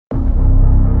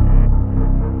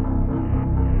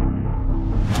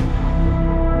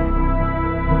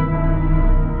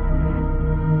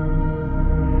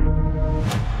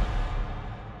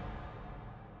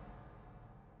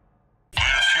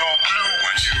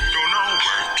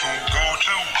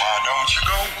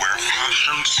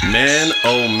Man,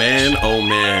 oh man, oh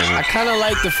man. I kind of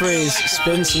like the phrase,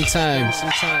 spend some time.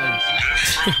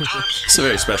 It's a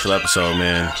very special episode,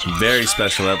 man. Very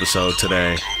special episode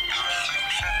today.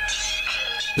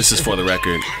 This is For the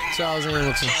Record. Charles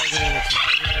Hamilton.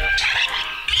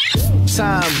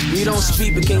 Time, we don't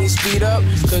speak, but can you speed up?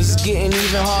 Cause it's getting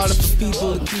even harder for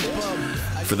people to keep up.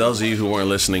 For those of you who weren't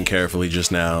listening carefully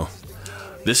just now,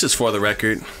 this is For the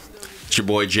Record. It's your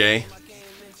boy Jay.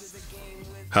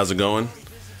 How's it going?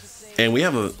 And we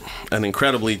have an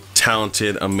incredibly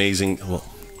talented, amazing,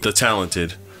 the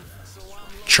talented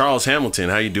Charles Hamilton.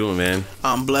 How you doing, man?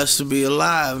 I'm blessed to be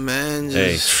alive, man.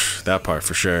 Hey, that part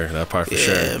for sure.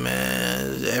 Yeah,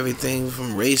 man. Everything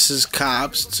from racist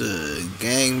cops to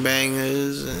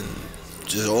gangbangers and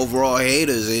just overall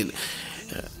haters.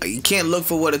 You can't look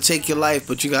for what to take your life,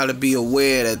 but you got to be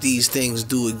aware that these things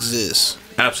do exist.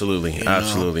 Absolutely,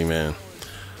 absolutely, man.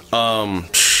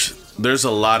 There's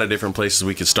a lot of different places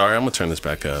we could start. I'm gonna turn this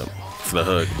back up for the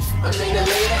hook.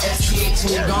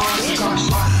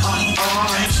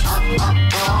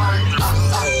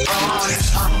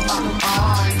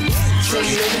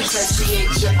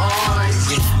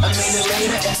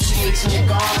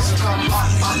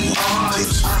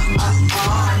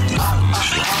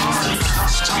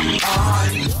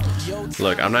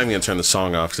 Look, I'm not even gonna turn the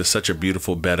song off because it's such a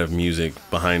beautiful bed of music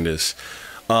behind us.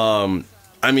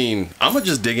 I mean, I'm gonna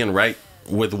just dig in right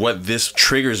with what this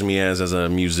triggers me as a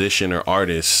musician or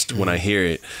artist when I hear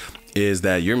it, is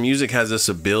that your music has this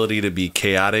ability to be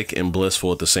chaotic and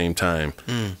blissful at the same time.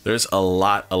 There's a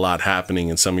lot happening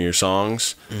in some of your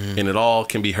songs, and it all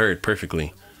can be heard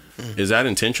perfectly. Is that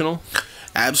intentional?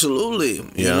 Absolutely.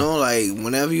 Yeah. You know, like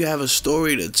whenever you have a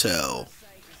story to tell,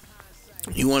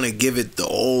 you want to give it the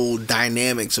old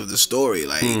dynamics of the story.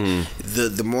 Like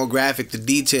the more graphic the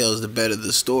details, the better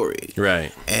the story.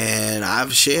 Right. And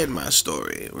I've shared my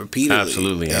story repeatedly.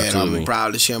 Absolutely. And I'm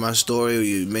proud to share my story.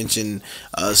 You mentioned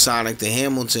Sonic to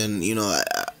Hamilton. You know,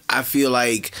 I feel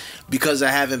like because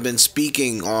I haven't been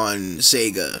speaking on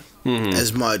Sega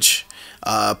as much,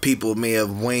 people may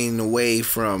have waned away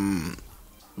from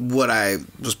what I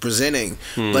was presenting.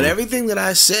 But everything that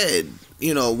I said,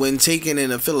 you know, when taken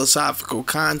in a philosophical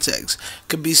context,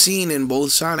 could be seen in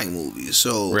both Sonic movies.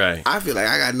 So I feel like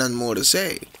I got nothing more to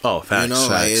say. Oh, facts. You know,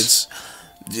 like it's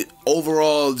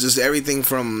overall just everything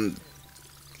from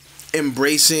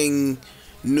embracing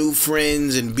new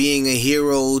friends and being a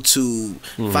hero to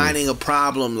finding a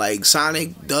problem. Like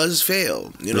Sonic does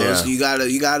fail, you know, so you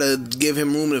gotta give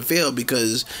him room to fail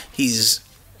because he's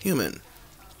human.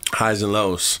 Highs and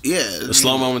lows. Yeah. The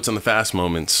slow moments and the fast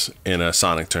moments in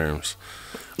Sonic terms.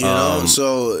 You know,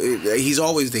 so he's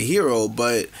always the hero,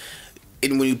 but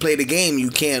when you play the game, you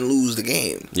can't lose the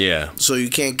game. Yeah. So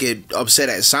you can't get upset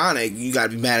at Sonic. You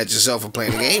got to be mad at yourself for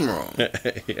playing the game wrong.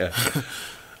 Yeah.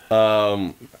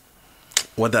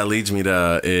 What that leads me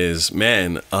to is,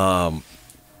 man,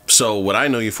 so what I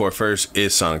know you for first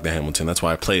is Sonic the Hamilton. That's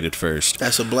why I played it first.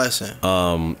 That's a blessing.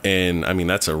 And I mean,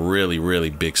 that's a really, really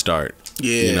big start.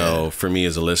 Yeah. You know, for me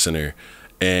as a listener.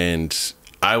 And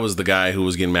I was the guy who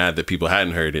was getting mad that people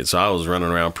hadn't heard it. So I was running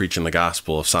around preaching the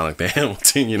gospel of Sonic the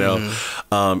Hamilton, you know.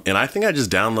 And I think I just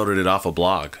downloaded it off a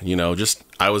blog, you know, just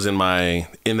I was in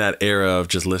that era of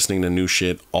just listening to new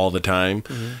shit all the time.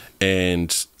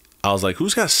 And I was like,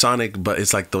 who's got Sonic, but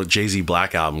it's like the Jay-Z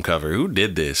Black album cover? Who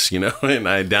did this, you know? And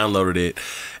I downloaded it,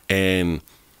 and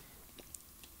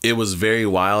it was very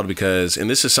wild because, and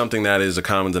this is something that is a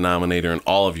common denominator in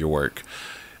all of your work,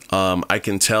 I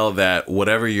can tell that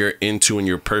whatever you're into in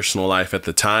your personal life at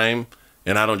the time,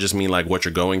 and I don't just mean like what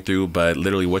you're going through, but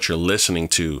literally what you're listening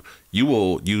to, you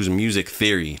will use music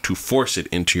theory to force it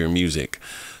into your music.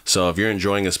 So if you're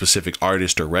enjoying a specific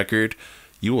artist or record,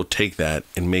 you will take that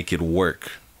and make it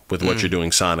work with what you're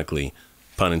doing sonically,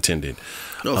 pun intended.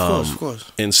 No, of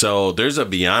course. And so there's a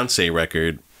Beyonce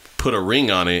record, put a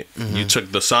ring on it. You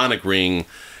took the Sonic ring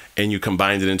and you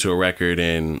combined it into a record,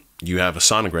 and you have a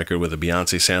Sonic record with a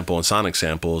Beyonce sample and Sonic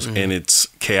samples, and it's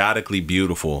chaotically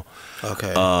beautiful.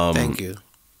 Okay, thank you.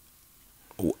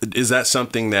 Is that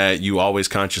something that you always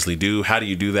consciously do? How do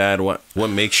you do that? What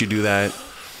makes you do that?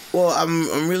 Well,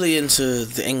 I'm really into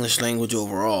the English language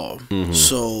overall,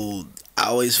 so I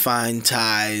always find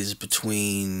ties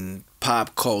between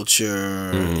pop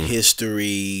culture,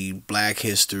 history, black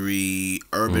history,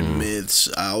 urban myths.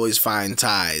 I always find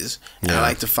ties. And I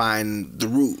like to find the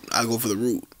root. I go for the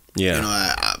root. Yeah. You know,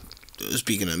 I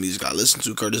speaking of music I listen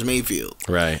to, Curtis Mayfield.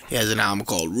 Right. He has an album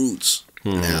called Roots.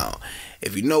 Now,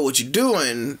 if you know what you're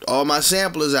doing, all my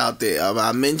samplers out there,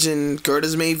 I mentioned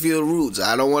Curtis Mayfield Roots.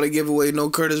 I don't want to give away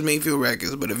no Curtis Mayfield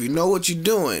records, but if you know what you're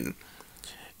doing,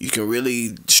 you can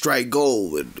really strike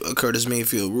gold with Curtis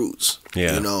Mayfield roots.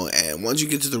 Yeah. You know, and once you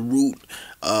get to the root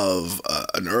of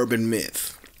an urban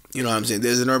myth, you know what I'm saying?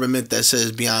 There's an urban myth that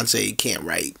says Beyonce can't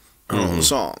write her own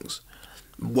songs.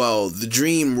 Well, The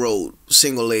Dream wrote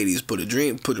Single Ladies Put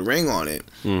a Ring on It.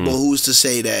 But who's to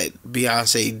say that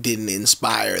Beyonce didn't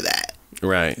inspire that?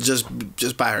 Right.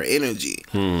 Just by her energy.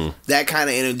 That kind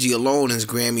of energy alone is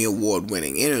Grammy Award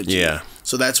winning energy. Yeah.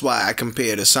 So that's why I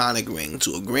compare the Sonic ring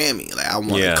to a Grammy. Like I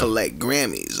want to collect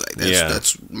Grammys. Like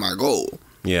that's my goal.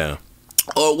 Yeah.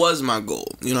 Or it was my goal.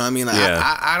 You know what I mean? Like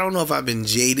I don't know if I've been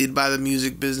jaded by the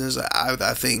music business.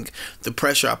 I think the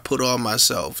pressure I put on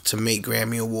myself to make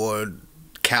Grammy Award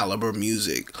caliber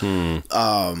music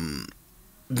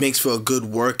makes for a good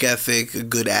work ethic, a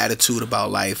good attitude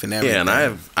about life and everything. Yeah,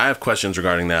 and I have questions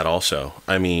regarding that also.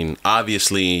 I mean,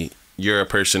 obviously you're a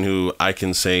person who I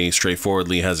can say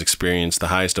straightforwardly has experienced the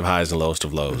highest of highs and lowest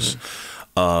of lows.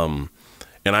 And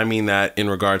I mean that in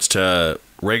regards to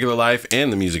regular life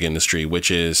and the music industry,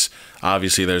 which is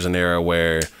obviously there's an era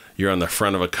where you're on the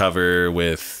front of a cover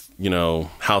with, you know,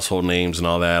 household names and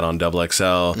all that on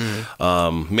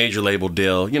XXL, major label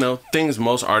deal, you know, things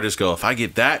most artists go, if I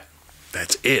get that,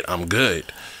 that's it, I'm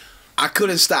good. I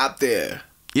couldn't stop there.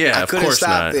 Yeah, I of course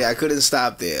not. I couldn't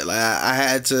stop there. Like I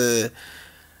had to.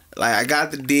 Like I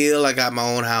got the deal. I got my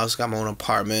own house, got my own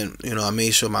apartment. You know, I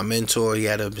made sure my mentor, he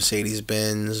had a Mercedes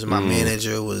Benz. My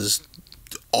manager was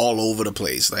all over the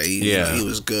place. Like he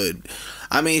was good.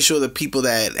 I made sure the people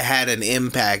that had an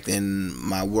impact in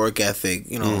my work ethic,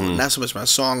 you know, not so much my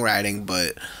songwriting,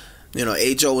 but you know,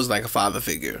 H.O. was like a father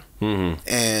figure.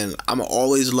 And I'm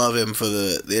always love him for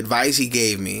the advice he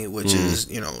gave me, which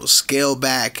is, you know, scale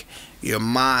back your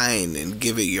mind and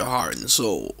give it your heart and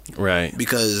soul. Right.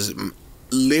 Because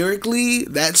lyrically,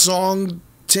 that song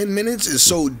 10 minutes is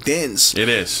so dense. It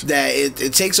is. That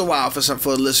it takes a while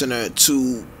for a listener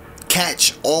to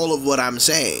catch all of what I'm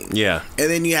saying. Yeah.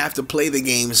 And then you have to play the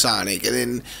game Sonic and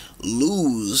then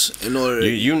lose in order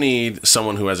you need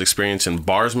someone who has experience in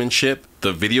barsmanship,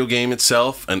 the video game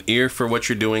itself, an ear for what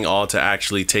you're doing, all to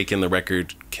actually take in the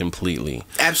record completely.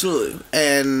 Absolutely.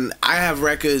 And I have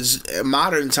records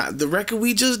modern time. The record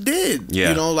we just did. Yeah.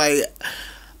 You know, like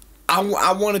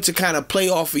I wanted to kind of play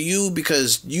off of you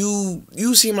because you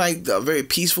seem like a very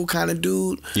peaceful kind of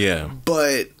dude. Yeah.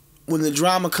 But when the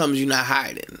drama comes, you're not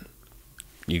hiding.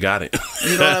 You got it.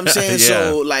 You know what I'm saying?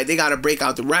 So like they gotta break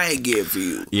out the riot gear for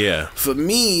you. Yeah. For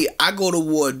me, I go to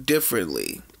war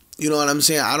differently. You know what I'm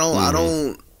saying? I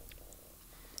don't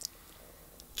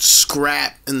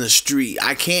scrap in the street.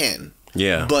 I can.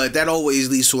 Yeah. But that always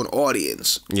leads to an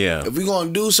audience. Yeah. If we're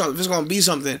gonna do something, if it's gonna be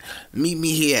something, meet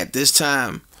me here at this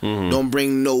time. Don't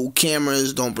bring no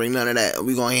cameras, don't bring none of that.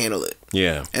 We're gonna handle it.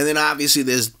 Yeah. And then obviously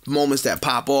there's moments that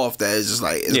pop off that is just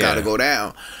like it's gotta go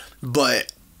down.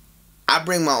 But I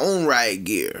bring my own riot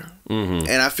gear. And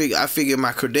I figure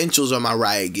my credentials are my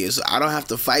riot gear. So I don't have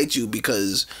to fight you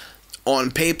because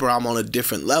on paper I'm on a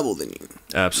different level than you.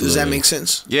 Absolutely. Does that make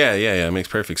sense? Yeah, it makes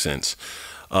perfect sense.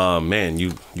 Man,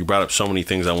 you brought up so many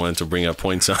things I wanted to bring up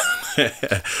points on.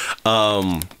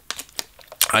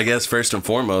 I guess first and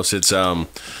foremost, it's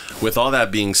with all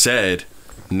that being said,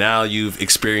 now you've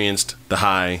experienced the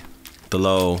high, the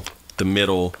low, the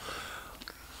middle.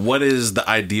 What is the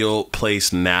ideal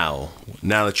place now?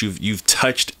 Now that you've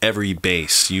touched every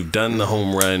base, you've done the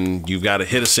home run, you've got to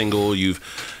hit a single, you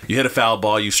hit a foul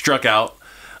ball, you struck out.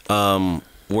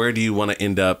 Where do you want to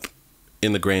end up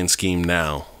in the grand scheme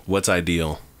now? What's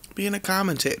ideal? Being a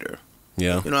commentator.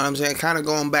 Yeah. You know what I'm saying? Kind of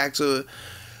going back to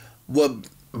what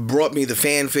brought me the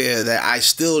fanfare that I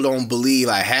still don't believe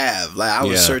I have. Like I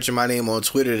was searching my name on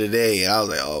Twitter today and I was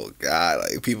like, oh God,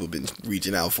 like people have been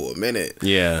reaching out for a minute.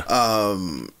 Yeah.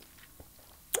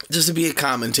 Just to be a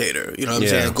commentator, you know what I'm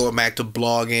saying? Going back to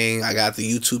blogging, I got the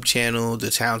YouTube channel, The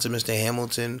Talented Mr.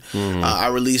 Hamilton. I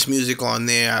release music on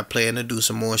there. I plan to do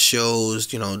some more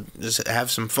shows, you know, just have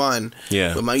some fun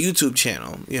with my YouTube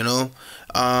channel, you know?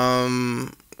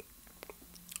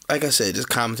 Like I said, just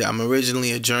commentate. I'm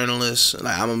originally a journalist.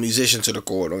 Like I'm a musician to the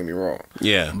core, don't get me wrong.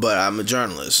 Yeah. But I'm a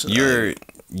journalist.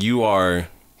 You are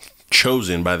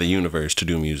chosen by the universe to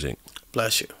do music.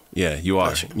 Bless you. Yeah, you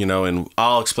are. You know, and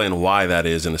I'll explain why that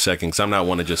is in a second, because I'm not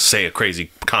want to just say a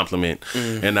crazy compliment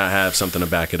and not have something to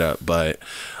back it up. But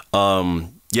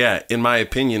yeah, in my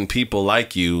opinion, people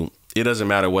like you, it doesn't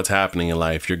matter what's happening in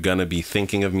life. You're going to be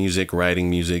thinking of music, writing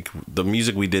music. The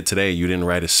music we did today, you didn't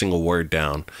write a single word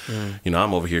down. You know,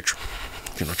 I'm over here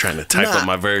trying to type up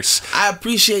my verse. I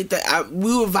appreciate that.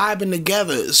 We were vibing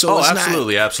together. So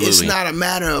absolutely. It's not a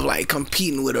matter of like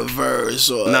competing with a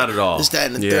verse or not at all. This, that,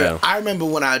 and the third. I remember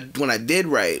when I did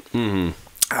write,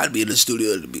 I'd be in the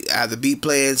studio. I have the beat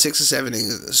playing, 6 or 7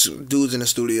 dudes in the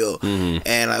studio,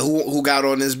 and like, who got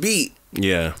on this beat?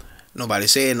 Yeah. Nobody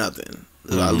saying nothing.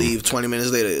 So I leave 20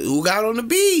 minutes later. Who got on the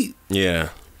beat? Yeah.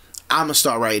 I'm gonna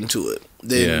start writing to it.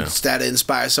 Then that'll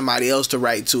inspire somebody else to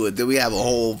write to it. Then we have a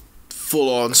whole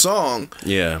full-on song.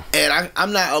 Yeah. And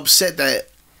I'm not upset that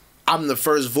I'm the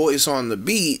first voice on the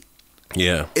beat.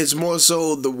 Yeah. It's more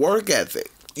so the work ethic.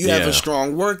 You have a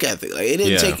strong work ethic. Like it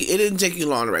didn't take you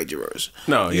long to write your verse.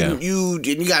 No, you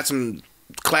got some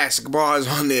classic bars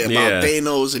on there about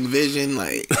Thanos and Vision.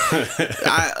 Like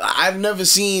I've never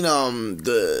seen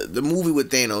the movie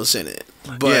with Thanos in it.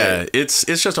 But yeah, it's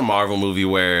just a Marvel movie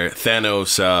where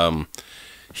Thanos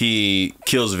he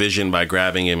kills Vision by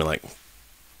grabbing him and like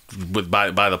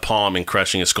by the palm and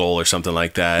crushing his skull or something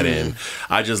like that. And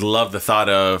I just love the thought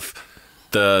of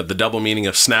the double meaning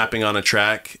of snapping on a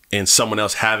track and someone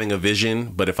else having a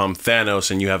vision, but if I'm Thanos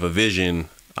and you have a vision,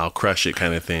 I'll crush it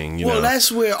kind of thing. You know?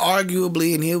 That's where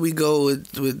arguably, and here we go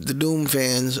with the Doom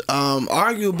fans,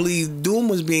 arguably Doom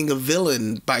was being a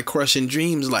villain by crushing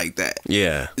dreams like that.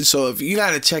 Yeah. So if you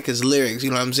got to check his lyrics, you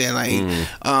know what I'm saying?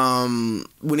 Like,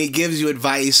 when he gives you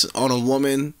advice on a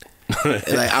woman,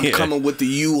 like I'm coming with the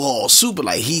U-Haul super,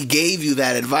 like he gave you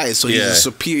that advice, so he's a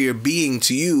superior being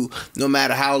to you, no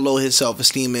matter how low his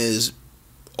self-esteem is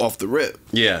off the rip.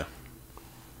 Yeah.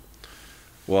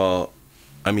 Well,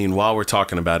 I mean, while we're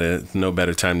talking about it, no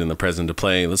better time than the present to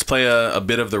play. Let's play a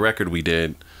bit of the record we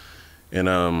did, and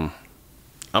I'm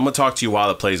gonna talk to you while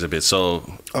it plays a bit, so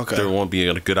there won't be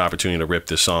a good opportunity to rip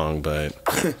this song, but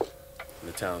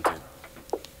the talented,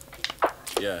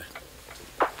 yeah.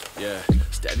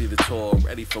 Steady the tour,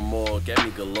 ready for more, get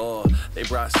me galore. They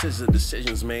brought scissor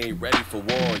decisions made, ready for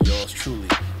war. Yours truly,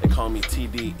 they call me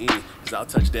TDE, cause I'll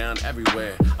touch down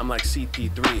everywhere. I'm like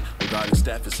CP3, regarding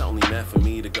Steph, it's only meant for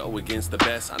me to go against the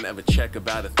best. I never check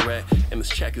about a threat, and this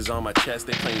check is on my chest.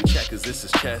 They playing checkers, this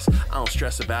is chess. I don't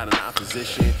stress about an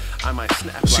opposition. I might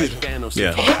snap like Thanos.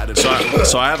 Yeah.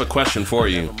 So I have a question for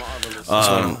you.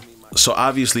 So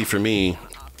obviously for me,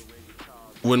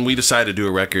 when we decide to do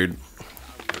a record,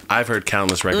 I've heard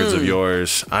countless records of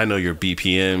yours. I know your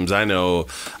BPMs. I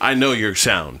know your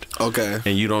sound. Okay.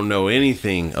 And you don't know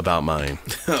anything about mine.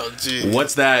 Oh, geez.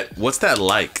 What's that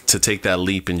like to take that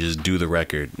leap and just do the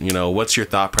record? You know, what's your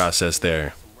thought process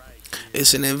there?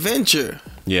 It's an adventure.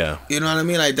 Yeah. You know what I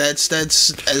mean? Like that's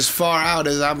as far out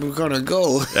as I'm gonna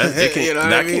go. That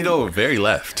can go very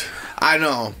left. I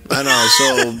know.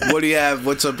 So what do you have?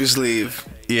 What's up your sleeve?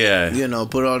 Yeah. You know,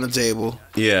 put it on the table.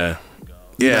 Yeah.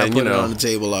 Yeah, and you know, on the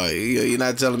table, are you? You're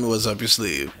not telling me what's up your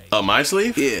sleeve. Up my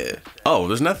sleeve? Yeah. Oh,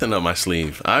 there's nothing up my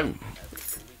sleeve. I'm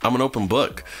an open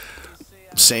book.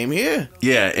 Same here.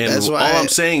 Yeah, and that's why I'm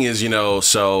saying is, you know,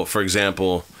 so for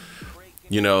example,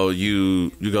 you know, you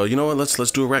go, you know what,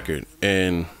 let's do a record,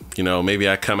 and you know, maybe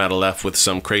I come out of left with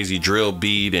some crazy drill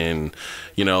beat, and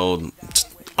you know,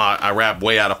 I rap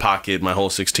way out of pocket my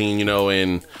whole 16, you know,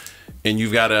 and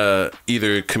you've got to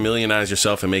either chameleonize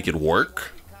yourself and make it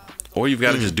work. Or you've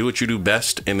got to just do what you do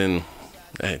best, and then,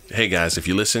 hey guys, if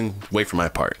you listen, wait for my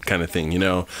part, kind of thing, you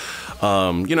know.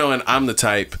 You know, and I'm the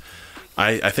type.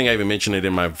 I think I even mentioned it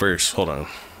in my verse. Hold on,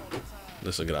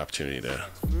 this is a good opportunity to.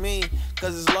 Me,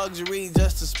 cause it's luxury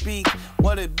just to speak.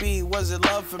 What it be? Was it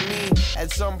love for me?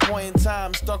 At some point in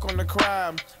time, stuck on the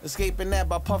crime, escaping that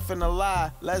by puffing a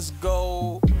lie. Let's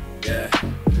go. Yeah,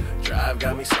 drive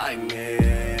got me sliding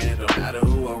in. No matter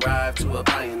who arrived to a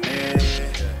pioneer.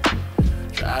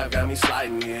 Drive got me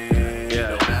sliding in. Yeah.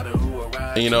 No matter who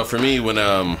arrives. And you know, for me, when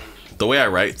the way I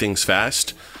write things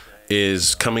fast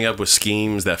is coming up with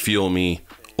schemes that fuel me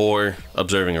or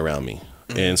observing around me.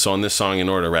 And so on this song, in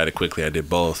order to write it quickly, I did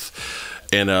both.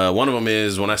 And one of them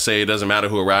is when I say it doesn't matter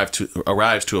who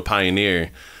arrives to a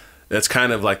pioneer. That's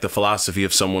kind of like the philosophy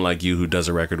of someone like you who does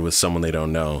a record with someone they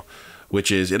don't know,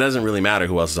 which is it doesn't really matter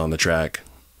who else is on the track.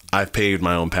 I've paved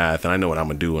my own path, and I know what I'm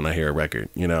gonna do when I hear a record.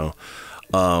 You know.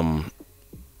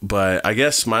 But I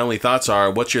guess my only thoughts are,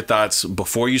 what's your thoughts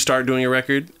before you start doing a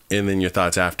record, and then your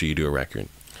thoughts after you do a record?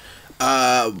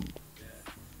 I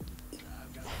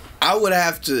would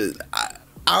have to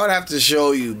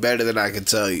show you better than I can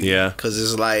tell you. Yeah. Because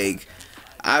it's like,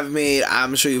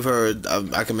 I'm sure you've heard,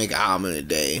 I can make an album in a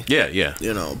day. Yeah, yeah.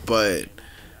 You know, but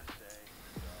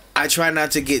I try not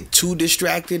to get too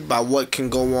distracted by what can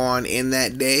go on in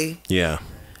that day. Yeah.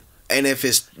 And if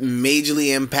it's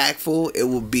majorly impactful, it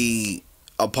will be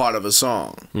a part of a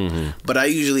song. But I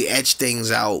usually etch things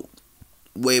out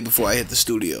way before I hit the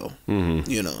studio.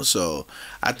 You know, so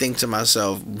I think to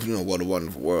myself, you know, what a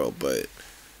wonderful world. But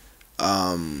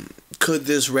could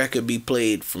this record be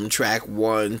played from track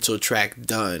 1 till track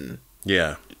done?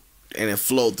 Yeah. and it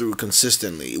flowed through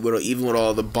consistently, even with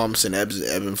all the bumps and ebb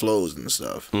and flows and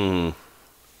stuff.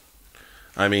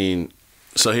 I mean,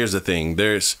 so here's the thing.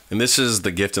 And this is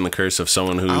the gift and the curse of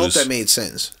someone who's... I hope that made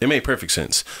sense. It made perfect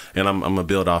sense. And I'm going to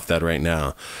build off that right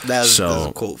now. That's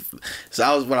a quote.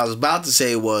 So what I was about to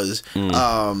say was,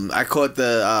 I caught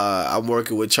I'm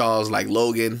working with Charles like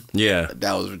Logan. Yeah.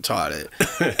 That was retarded.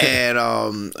 And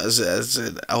I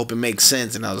said, I hope it makes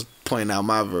sense. And I was pointing out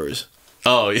my verse.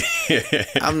 Oh, yeah.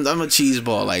 I'm a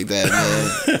cheeseball like that,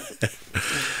 man.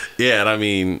 Yeah, and I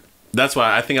mean... That's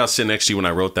why I think I was sitting next to you when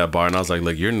I wrote that bar, and I was like,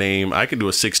 look, your name, I could do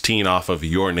a 16 off of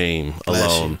your name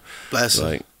alone. Bless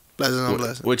like, blessing on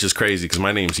blessing. Which is crazy because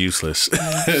my name's useless.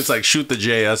 It's like shoot the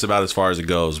J, that's about as far as it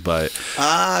goes. But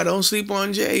don't sleep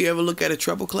on J. You ever look at a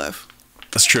treble clef?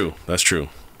 That's true. That's true.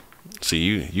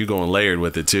 See, you going layered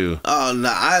with it too. Oh, no.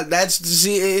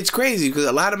 It's crazy because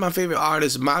a lot of my favorite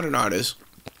artists, modern artists,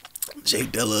 Jay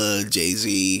Dilla,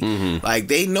 Jay-Z, like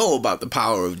they know about the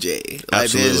power of J. Like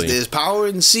Absolutely. There's power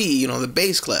in C, the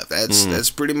bass clef. That's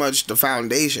pretty much the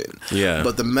foundation. Yeah.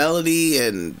 But the melody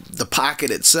and the pocket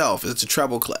itself is the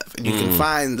treble clef, and you can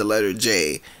find the letter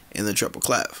J in the treble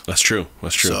clef. That's true.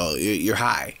 That's true. So you're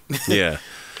high. Yeah.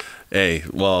 Hey,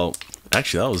 well,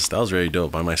 actually that was very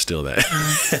dope. I might steal that.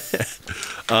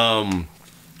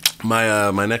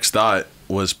 My next thought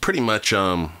was pretty much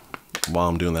while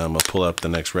I'm doing that, I'm gonna pull up the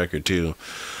next record too.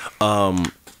 What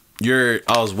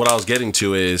I was getting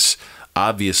to is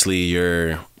obviously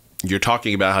you're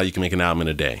talking about how you can make an album in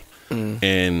a day,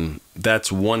 and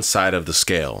that's one side of the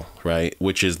scale, right?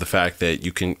 Which is the fact that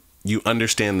you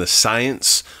understand the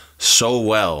science so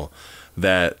well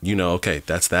that okay,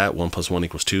 that's that 1 + 1 =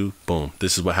 2. Boom,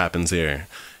 this is what happens there.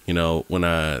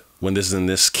 When this is in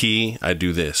this key, I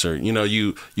do this, or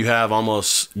you've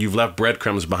left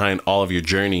breadcrumbs behind all of your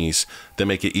journeys that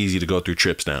make it easy to go through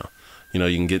trips now.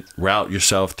 You can route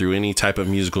yourself through any type of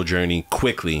musical journey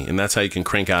quickly, and that's how you can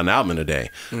crank out an album in a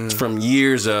day. It's from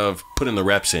years of putting the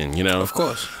reps in, Of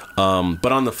course.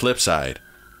 But on the flip side,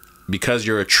 because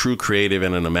you're a true creative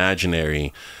and an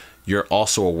imaginary, you're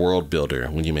also a world builder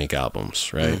when you make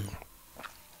albums, right?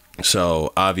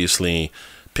 So obviously,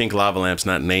 Pink Lava Lamp's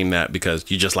not named that because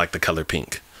you just like the color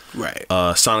pink. Right.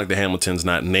 Sonic the Hamilton's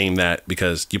not named that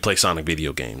because you play Sonic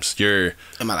video games. And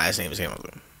my last name is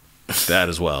Hamilton. That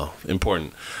as well.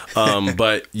 Important.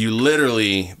 But you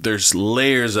literally, there's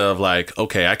layers of like,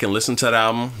 okay, I can listen to that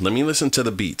album. Let me listen to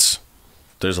the beats.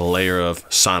 There's a layer of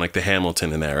Sonic the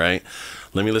Hamilton in there, right?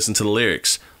 Let me listen to the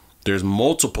lyrics. There's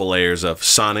multiple layers of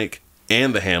Sonic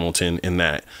and the Hamilton in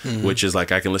that, which is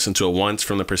like I can listen to it once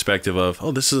from the perspective of,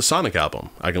 oh, this is a Sonic album.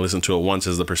 I can listen to it once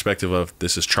as the perspective of,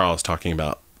 this is Charles talking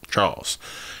about Charles.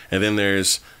 And then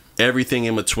there's everything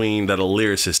in between that a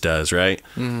lyricist does, right?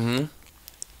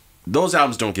 Those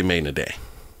albums don't get made in a day.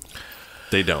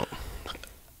 They don't.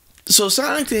 So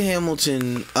Sonic the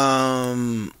Hamilton,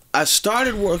 I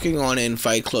started working on it in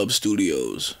Fight Club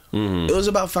Studios. It was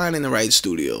about finding the right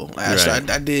studio.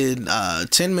 I did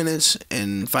 10 minutes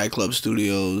in Fight Club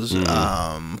Studios.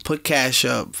 Put Cash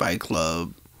Up, Fight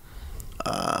Club.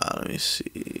 Let me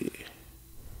see.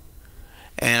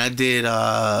 And I did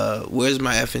Where's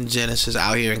My Effing Genesis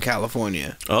out here in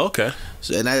California. Oh, okay.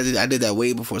 So, and I did that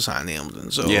way before Sonic the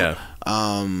Hamilton. So yeah.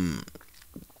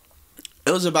 It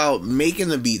was about making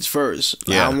the beats first.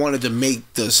 Yeah. I wanted to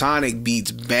make the Sonic beats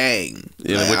bang.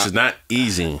 Yeah, which is not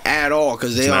easy at all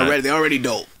because they're already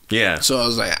dope. Yeah. So I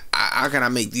was like, how can I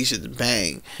make these shits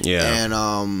bang? Yeah. And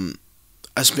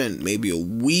I spent maybe a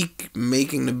week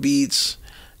making the beats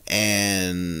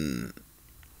and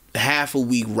half a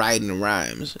week writing the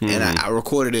rhymes, and I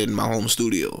recorded it in my home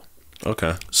studio.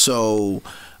 Okay. So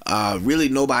really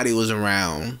nobody was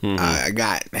around. I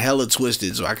got hella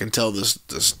twisted so I can tell the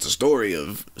story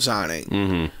of Sonic.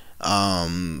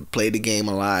 Played the game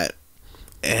a lot,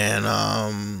 and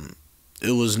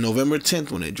it was November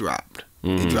 10th when it dropped.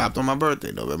 It dropped on my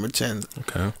birthday, November 10th.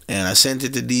 Okay. And I sent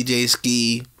it to DJ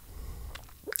Ski,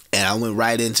 and I went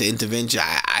right into Intervention.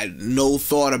 I had no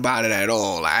thought about it at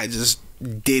all. I just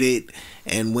did it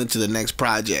and went to the next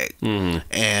project. And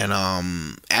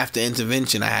after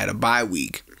Intervention, I had a bye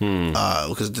week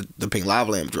because the Pink Lava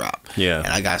Lamp dropped. Yeah. And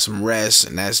I got some rest,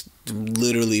 and that's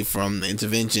literally from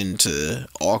Intervention to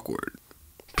Awkward.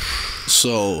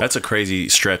 So that's a crazy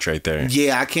stretch right there.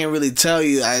 Yeah, I can't really tell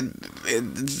you.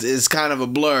 It's kind of a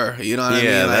blur. You know what I mean?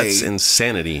 Yeah, that's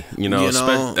insanity. You know,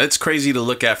 that's crazy to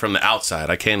look at from the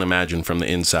outside. I can't imagine from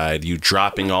the inside you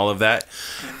dropping all of that.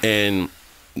 And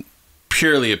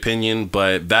purely opinion,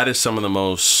 but that is some of the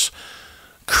most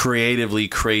creatively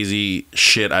crazy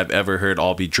shit I've ever heard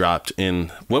all be dropped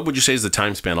in. What would you say is the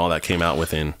time span all that came out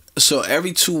within? So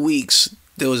every 2 weeks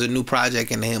there was a new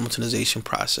project in the Hamiltonization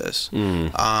process.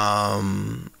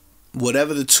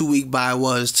 Whatever the 2-week buy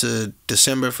was to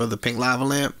December for the Pink Lava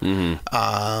Lamp,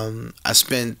 I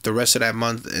spent the rest of that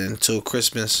month until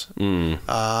Christmas.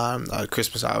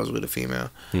 Christmas hours with a female.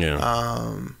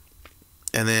 Yeah.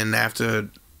 And then after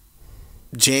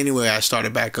January, I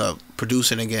started back up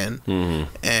producing again,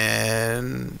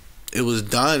 and it was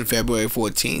done February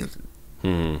 14th,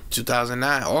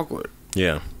 2009. Awkward.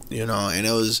 Yeah. You know, and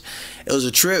it was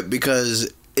a trip because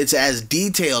it's as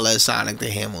detailed as Sonic the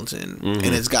Hamilton, and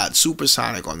it's got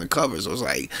Supersonic on the cover. So it's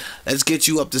like, let's get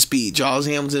you up to speed. Charles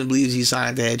Hamilton believes he's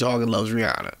Sonic the Hedgehog and loves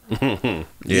Rihanna.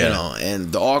 You know,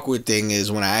 and the awkward thing is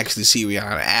when I actually see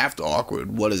Rihanna after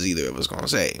Awkward, what is either of us gonna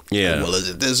say? Yeah. Like, well, is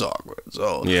it this awkward?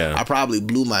 So yeah, I probably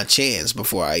blew my chance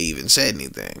before I even said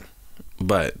anything.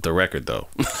 But the record, though,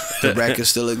 the record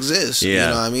still exists. Yeah.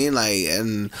 You know what I mean? Like,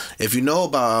 and if you know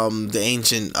about the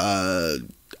ancient,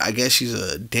 I guess she's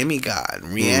a demigod,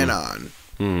 Rhiannon.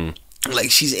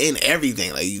 Like, she's in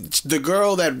everything. Like, the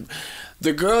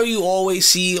girl you always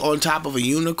see on top of a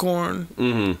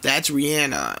unicorn, that's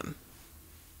Rhiannon.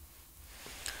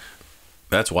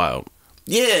 That's wild.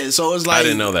 Yeah, so it's like, I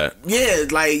didn't know that. Yeah,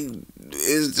 like,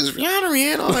 is Rihanna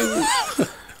Rhiannon? Like,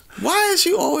 why is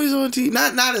she always on TV?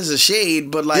 Not as a shade,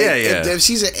 but like, if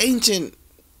she's an ancient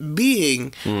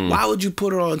being, why would you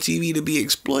put her on TV to be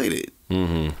exploited?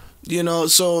 You know,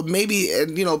 so maybe,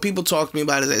 you know, people talk to me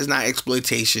about it. It's not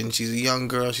exploitation. She's a young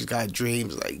girl. She's got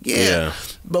dreams. Like, yeah.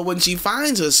 But when she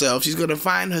finds herself, she's going to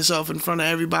find herself in front of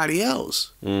everybody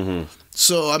else.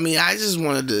 So, I mean, I just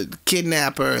wanted to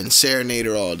kidnap her and serenade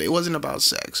her all day. It wasn't about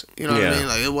sex. You know what I mean?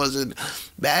 Like, it wasn't,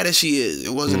 bad as she is,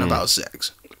 it wasn't about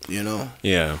sex. You know?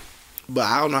 Yeah. But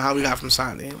I don't know how we got from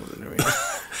Sonic Hamilton to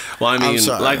Rihanna. Well, I mean,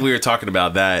 like we were talking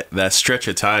about that stretch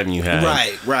of time you had,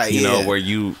 right, you know, where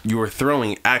you were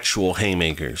throwing actual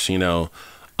haymakers. You know,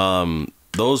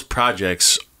 those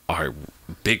projects are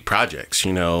big projects.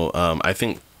 You know, I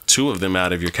think 2 of them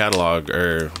out of your catalog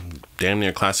are damn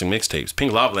near classic mixtapes.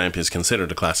 Pink Lava Lamp is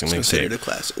considered a classic mixtape. Considered a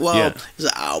classic. Well, it's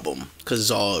an album because it's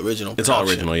all original production. It's all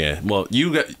original, yeah. Well,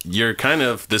 you're kind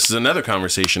of, this is another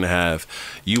conversation to have.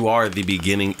 You are the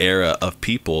beginning era of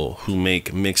people who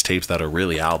make mixtapes that are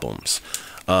really albums.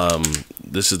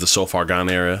 This is the So Far Gone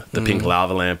era, the Pink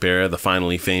Lava Lamp era, the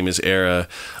Finally Famous era.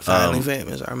 Finally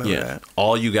Famous, I remember that.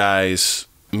 All you guys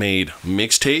made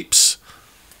mixtapes,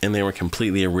 and they were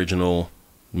completely original.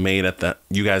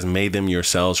 You guys made them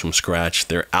yourselves from scratch.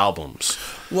 They're albums.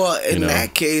 Well, in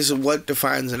that case, what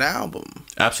defines an album?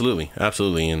 Absolutely.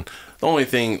 And the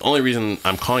only reason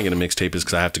I'm calling it a mixtape is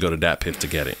because I have to go to DatPiff to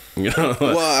get it. You know.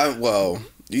 Well,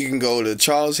 you can go to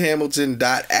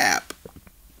CharlesHamilton.app.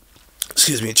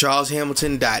 Excuse me,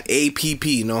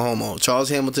 CharlesHamilton.APP. No homo.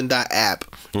 CharlesHamilton.app,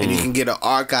 and you can get an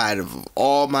archive of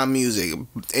all my music,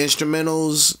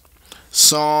 instrumentals,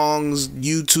 songs,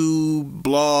 YouTube,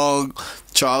 blog,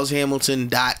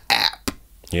 CharlesHamilton.app.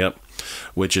 Yep.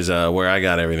 Which is where I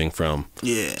got everything from.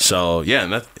 Yeah. So yeah,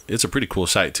 and it's a pretty cool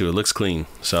site too. It looks clean.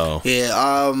 So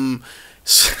yeah.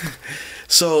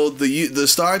 So the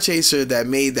Star Chaser that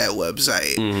made that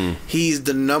website, he's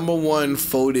the #1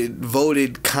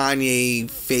 voted Kanye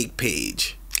fake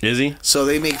page. Is he? So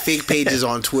they make fake pages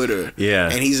on Twitter. Yeah.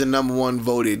 And he's the #1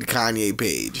 voted Kanye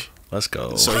page. Let's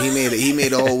go. So he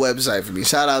made a whole website for me.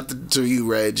 Shout out to you,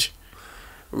 Reg.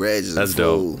 Reg is That's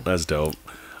dope. That's dope.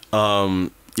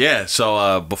 Yeah.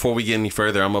 So before we get any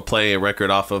further, I'm gonna play a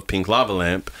record off of Pink Lava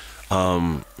Lamp.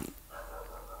 I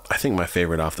think my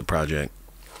favorite off the project.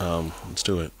 Let's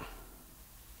do it.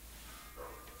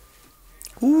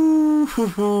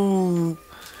 Ooh,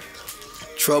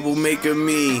 Troublemaker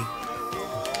Me.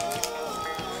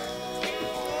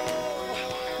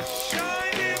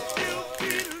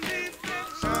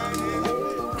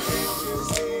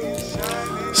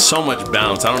 So much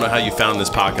bounce. I don't know how you found this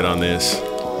pocket on this.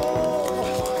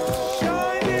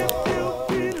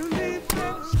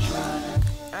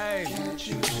 Hey,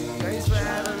 thanks for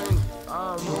having me.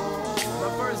 My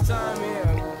first time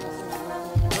here.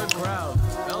 Good crowd.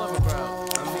 Hell of a crowd.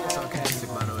 I'm being sarcastic,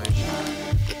 by the way.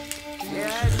 Yeah, I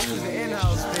had to use the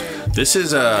in-house band. This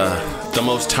is the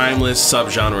most timeless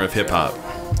subgenre of hip hop.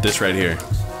 This right here.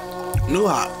 New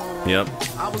hop. Yep.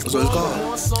 I was born with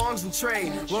more songs than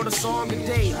Trey. Wrote a song a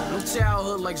day. No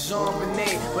childhood like Jean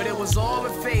Benet. But it was all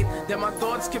in faith that my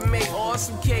thoughts can make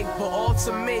awesome cake. But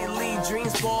ultimately,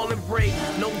 dreams fall and break.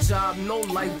 No job, no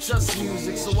life, just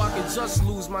music. So I could just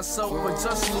lose myself, but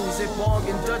just lose it. Bong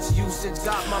and Dutch usage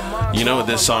got my mind. You know what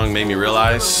this song made me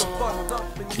realize?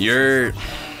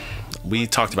 We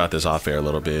talked about this off air a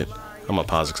little bit. I'm gonna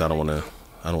pause because I don't want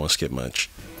to skip much.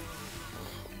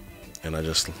 And I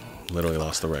just Literally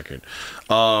lost the record.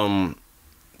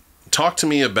 Talk to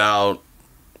me about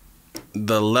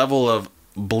the level of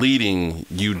bleeding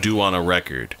you do on a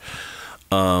record.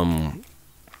 I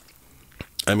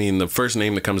mean, the first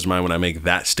name that comes to mind when I make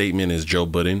that statement is Joe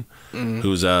Budden,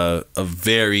 who's a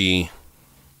very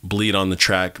bleed on the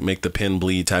track, make the pen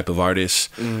bleed type of artist.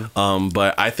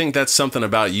 But I think that's something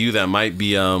about you that might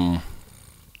be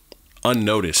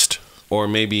unnoticed, or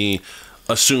maybe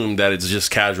assumed that it's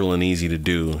just casual and easy to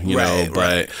do, you know.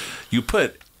 But you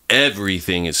put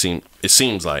everything, it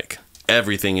seems like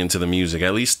everything into the music,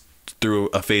 at least through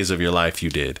a phase of your life you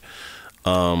did.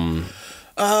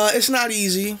 It's not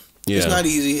easy. It's not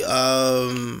easy.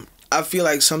 I feel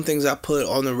like some things I put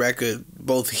on the record,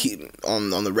 both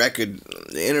on the record,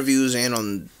 the interviews,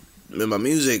 and in my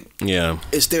music,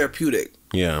 it's therapeutic.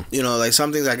 You know, like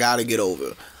some things I gotta get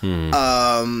over.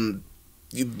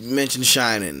 You mentioned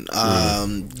Shining,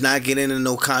 not getting into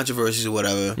no controversies or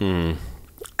whatever.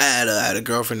 I had a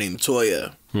girlfriend named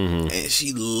Toya, and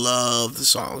she loved the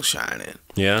song Shining.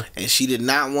 And she did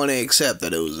not want to accept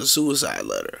that it was a suicide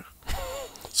letter.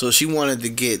 So she wanted to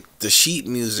get the sheet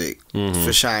music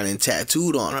for Shining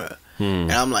tattooed on her.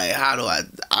 And I'm like, how do I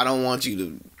don't want you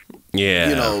to,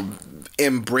 you know,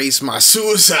 embrace my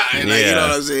suicide. Like, you know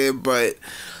what I'm saying? But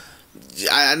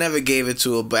I never gave it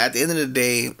to her. But at the end of the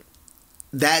day,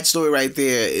 that story right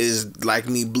there is like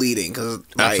me bleeding. Cause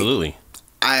like, absolutely.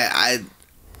 I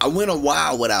went a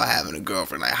while without having a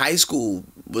girlfriend. Like high school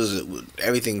was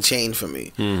everything changed for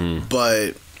me.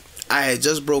 But I had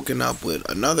just broken up with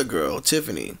another girl,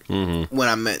 Tiffany, when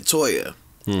I met Toya.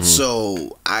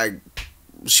 So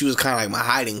she was kind of like my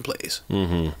hiding place.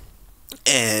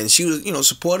 And she was, you know,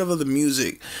 supportive of the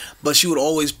music, but she would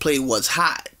always play what's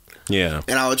hot.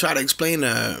 And I would try to explain to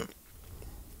her,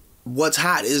 what's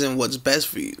hot isn't what's best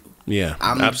for you.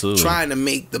 I'm absolutely trying to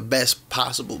make the best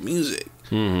possible music.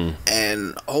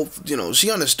 And hope, you know,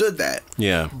 she understood that.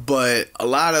 But a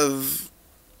lot of,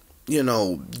 you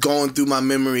know, going through my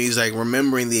memories, like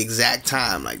remembering the exact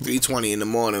time, like 3:20 in the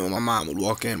morning when my mom would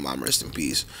walk in, Mom rest in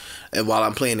peace, and while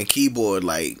I'm playing the keyboard,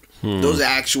 like those are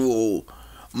actual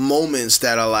moments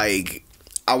that are like,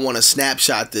 I want to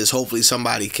snapshot this. Hopefully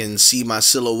somebody can see my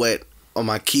silhouette on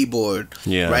my keyboard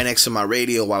right next to my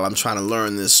radio while I'm trying to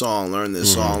learn this song, learn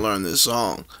this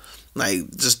song.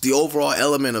 Like just the overall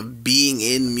element of being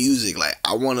in music. Like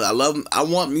I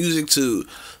want music to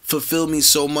fulfill me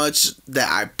so much that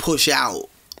I push out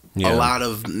a lot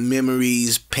of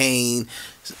memories, pain,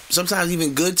 sometimes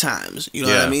even good times. You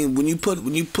know what I mean? When you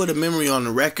put a memory on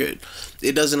the record,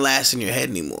 it doesn't last in your head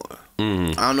anymore.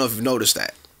 I don't know if you've noticed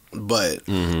that, but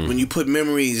when you put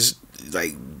memories,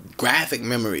 like graphic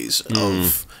memories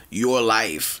of your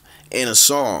life in a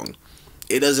song,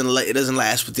 it doesn't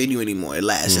last within you anymore. It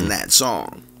lasts in that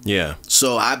song.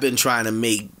 So I've been trying to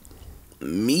make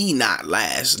me not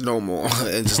last no more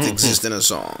and just exist in a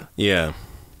song.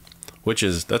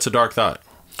 That's a dark thought.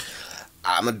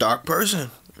 I'm a dark person.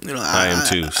 You know, I am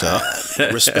too. So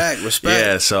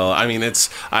respect. So I mean,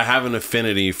 I have an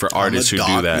affinity for artists who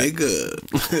do that.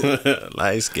 Nigga.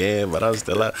 Light skin, but I'm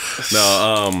still out.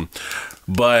 No,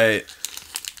 but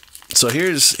so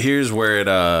here's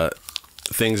where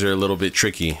things are a little bit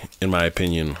tricky, in my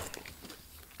opinion,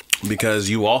 because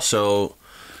you also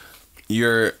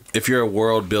if you're a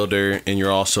world builder and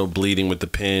you're also bleeding with the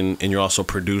pen and you're also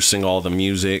producing all the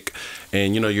music,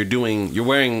 and you know you're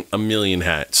wearing a million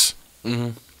hats.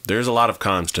 There's a lot of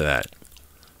cons to that.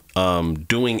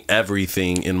 Doing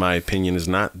everything, in my opinion, is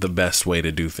not the best way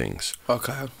to do things.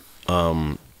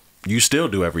 You still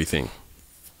do everything.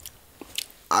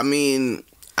 I mean,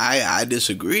 I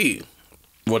disagree.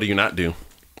 What do you not do?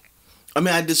 I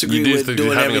mean, I disagree with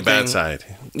doing having everything. A bad side.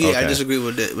 Yeah, I disagree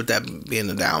with that being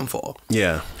the downfall.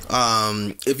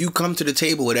 If you come to the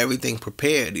table with everything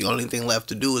prepared, the only thing left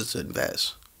to do is to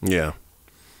invest. I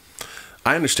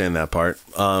understand that part.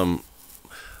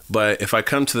 But if I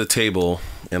come to the table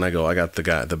and I go, I got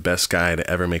the best guy to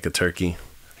ever make a turkey,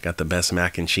 I got the best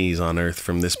mac and cheese on earth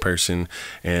from this person,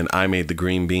 and I made the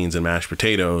green beans and mashed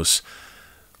potatoes,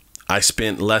 I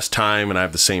spent less time and I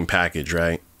have the same package,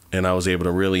 right? And I was able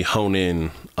to really hone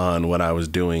in on what I was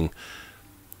doing.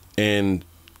 And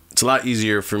it's a lot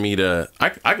easier for me to, I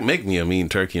can make me a mean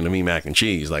turkey and a mean mac and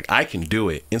cheese. Like, I can do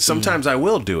it. And sometimes I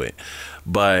will do it.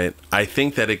 But I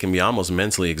think that it can be almost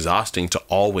mentally exhausting to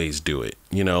always do it,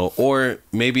 you know? Or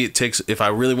maybe it takes, if I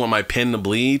really want my pen to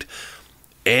bleed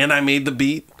and I made the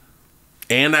beat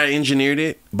and I engineered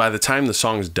it, by the time the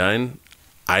song's done,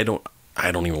 I don't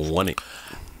even want it.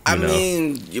 I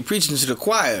mean, you're preaching to the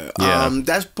choir.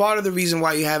 That's part of the reason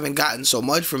why you haven't gotten so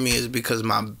much from me, is because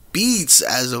my beats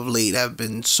as of late have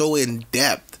been so in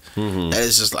depth That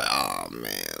is just like, oh man,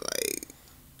 like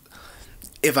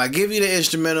if I give you the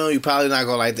instrumental, you're probably not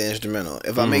gonna like the instrumental.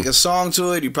 If I make a song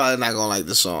to it, you're probably not gonna like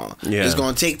the song. Yeah. It's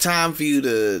gonna take time for you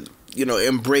to, you know,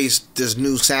 embrace this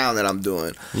new sound that I'm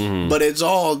doing. But it's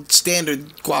all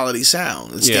standard quality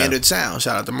sound. It's standard sound.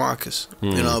 Shout out to Marcus.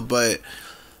 You know, but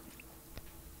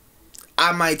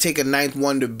I might take a Ninth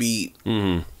Wonder beat,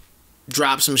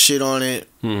 drop some shit on it,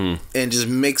 and just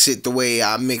mix it the way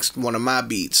I mixed one of my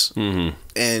beats,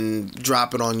 and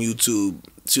drop it on YouTube.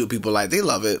 See what people like. They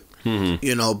love it.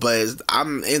 You know, but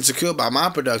I'm insecure about my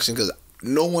production because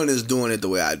no one is doing it the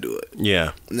way I do it.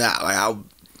 Yeah. Now, like, I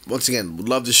once again would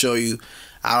love to show you.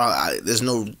 There's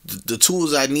no, the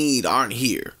tools I need aren't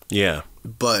here. Yeah.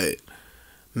 But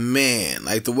man,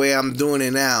 like the way I'm doing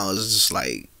it now is just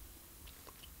like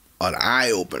an eye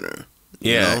opener.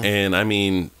 Yeah, you know? And I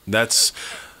mean that's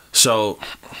so.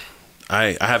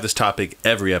 I have this topic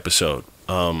every episode,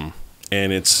 and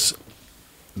it's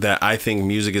that I think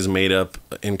music is made up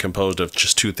and composed of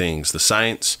just two things: the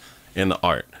science and the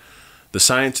art. The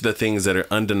science are the things that are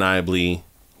undeniably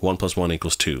 1 + 1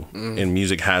 = 2, and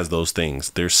music has those things.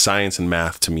 There's science and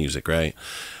math to music, right?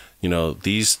 You know,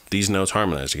 these notes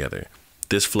harmonize together.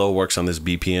 This flow works on this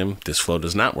BPM. This flow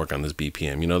does not work on this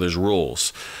BPM. You know, there's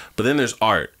rules, but then there's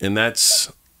art, and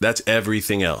that's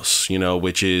everything else. You know,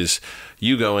 which is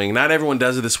you going. Not everyone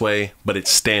does it this way, but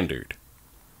it's standard.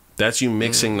 That's you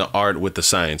mixing the art with the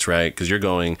science, right? Because you're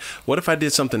going, what if I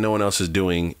did something no one else is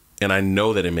doing, and I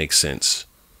know that it makes sense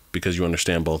because you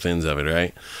understand both ends of it,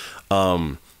 right?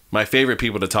 My favorite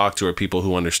people to talk to are people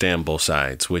who understand both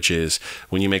sides, which is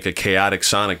when you make a chaotic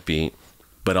sonic beat,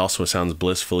 but also it sounds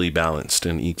blissfully balanced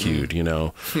and EQ'd, you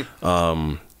know?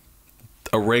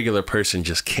 A regular person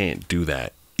just can't do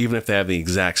that. Even if they have the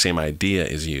exact same idea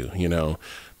as you know?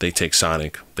 They take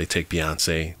Sonic, they take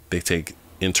Beyonce, they take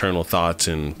internal thoughts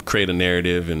and create a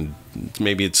narrative, and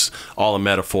maybe it's all a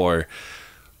metaphor.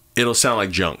 It'll sound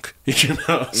like junk, you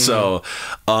know? So,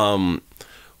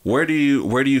 where do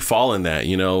you fall in that?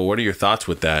 You know, what are your thoughts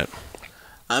with that?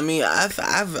 I mean,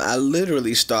 I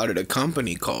literally started a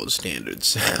company called Standard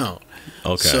Sound.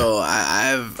 Okay. So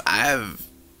I've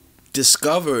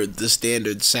discovered the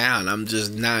standard sound. I'm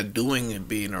just not doing it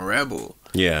being a rebel.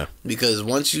 Yeah. Because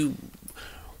once you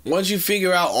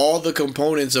figure out all the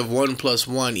components of 1 +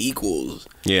 1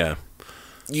 =, yeah.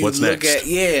 What's next?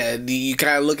 You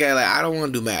kind of look at it like, I don't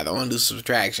want to do math. I want to do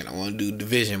subtraction. I want to do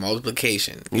division,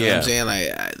 multiplication. You know what I'm saying?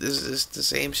 Like, this is the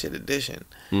same shit addition.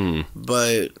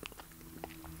 But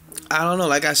I don't know.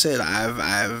 Like I said,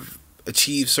 I've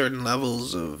achieved certain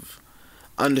levels of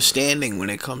understanding when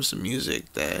it comes to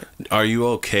music. That are you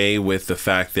okay with the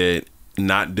fact that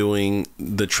not doing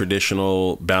the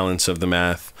traditional balance of the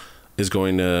math is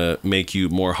going to make you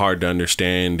more hard to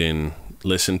understand and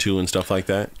listen to and stuff like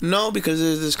that? No, because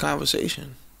there's this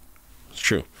conversation. It's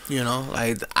true. You know,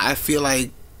 like I feel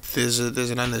like there's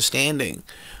an understanding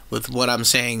with what I'm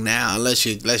saying now, unless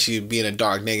you being a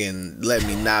dark nigga and let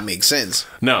me not make sense.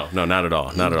 No, not at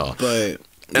all. Not at all. But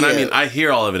and I mean, I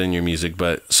hear all of it in your music,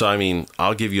 but so I mean,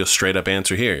 I'll give you a straight up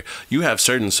answer here. You have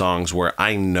certain songs where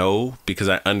I know, because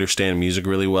I understand music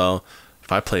really well,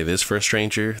 if I play this for a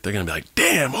stranger, they're gonna be like,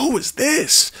 damn, who is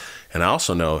this? And I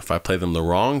also know if I play them the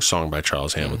wrong song by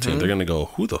Charles Hamilton, they're gonna go,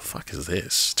 who the fuck is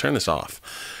this? Turn this off.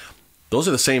 Those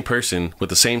are the same person with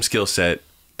the same skill set.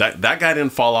 That guy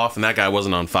didn't fall off and that guy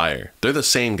wasn't on fire. They're the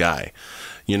same guy,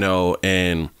 you know.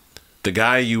 And the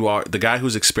guy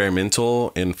who's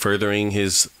experimental and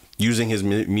using his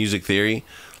music theory,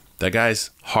 that guy's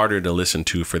harder to listen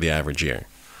to for the average ear.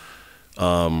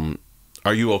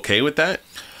 Are you okay with that?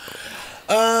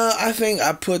 I think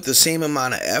I put the same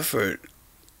amount of effort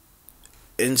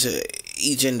into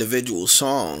each individual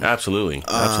song. Absolutely.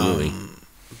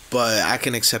 But I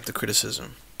can accept the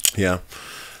criticism. Yeah.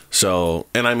 So,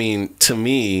 and I mean, to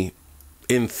me,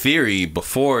 in theory,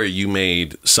 before you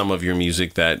made some of your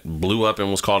music that blew up and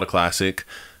was called a classic,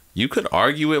 you could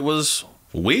argue it was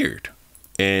weird.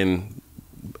 And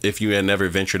if you had never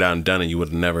ventured out and done it, you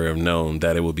would never have known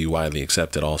that it would be widely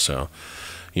accepted also.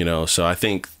 You know, so I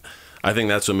think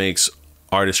that's what makes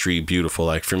artistry beautiful.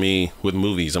 Like for me with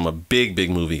movies, I'm a big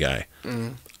movie guy.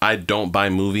 I don't buy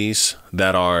movies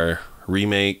that are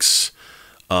remakes,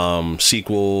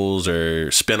 sequels or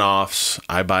spin-offs.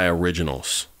 I buy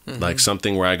originals. Like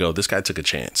something where I go, this guy took a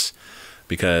chance.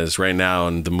 Because right now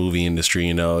in the movie industry,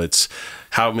 you know, it's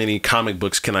how many comic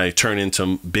books can I turn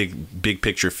into big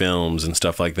picture films and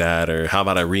stuff like that, or how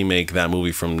about I remake that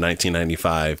movie from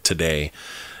 1995 today?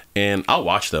 And I'll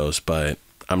watch those, but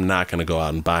I'm not going to go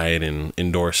out and buy it and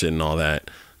endorse it and all that,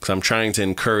 because I'm trying to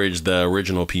encourage the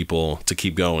original people to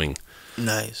keep going.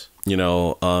 Nice. You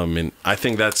know, and I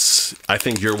think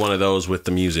you're one of those with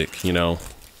the music, you know.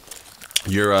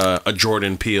 You're a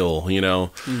Jordan Peele, you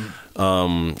know.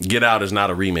 Get Out is not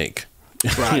a remake.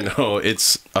 Right. You know,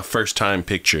 it's a first time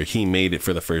picture. He made it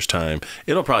for the first time.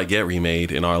 It'll probably get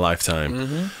remade in our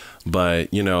lifetime.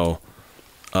 But, you know,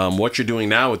 what you're doing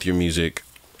now with your music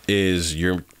is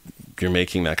you're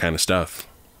making that kind of stuff.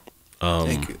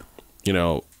 Thank you. You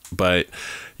know, but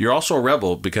you're also a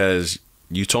rebel because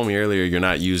you told me earlier you're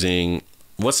not using...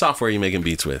 What software are you making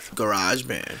beats with?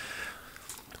 GarageBand.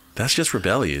 That's just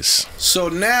rebellious. So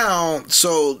now,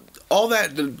 all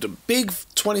that, the big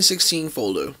 2016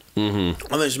 folder,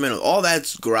 all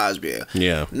that's GarageBand.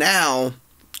 Yeah. Now,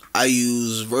 I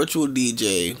use Virtual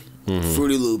DJ,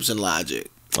 Fruity Loops, and Logic.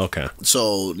 Okay.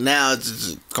 So now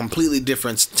it's a completely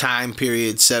different time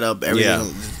period, setup,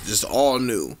 everything, just all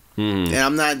new. And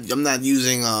I'm not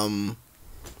using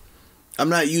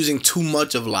too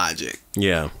much of Logic.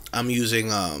 Yeah. I'm using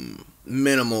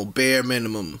bare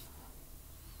minimum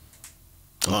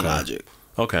on Logic.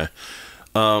 Okay.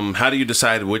 How do you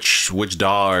decide which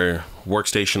DAW or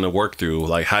workstation to work through?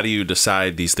 Like, how do you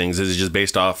decide these things? Is it just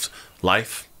based off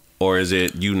life, or is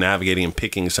it you navigating and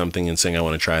picking something and saying, I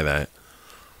want to try that?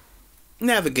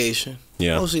 Navigation.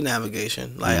 Yeah. Mostly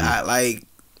navigation. Like,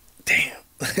 damn,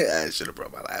 I should have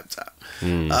brought my laptop.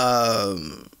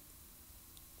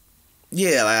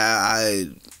 Yeah, like I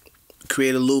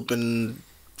create a loop in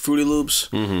Fruity Loops,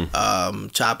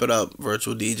 chop it up,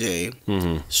 Virtual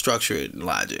DJ, structure it in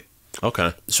Logic.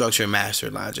 Okay. Structure and master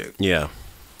in Logic. Yeah.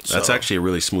 That's actually a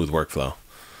really smooth workflow.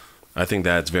 I think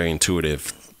that's very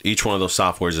intuitive. Each one of those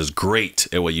softwares is great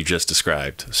at what you just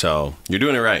described. So you're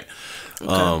doing it right.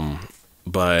 Okay.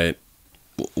 But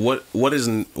what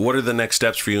are the next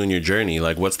steps for you in your journey?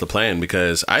 Like, what's the plan?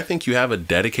 Because I think you have a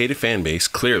dedicated fan base,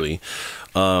 clearly.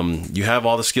 You have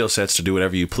all the skill sets to do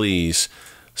whatever you please.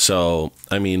 So,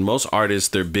 I mean, most artists,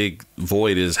 their big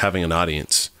void is having an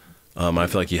audience. I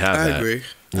feel like you have that. I agree.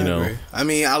 You know? Agree. I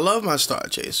mean, I love my star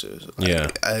chasers. Like, yeah.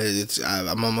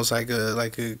 I'm almost like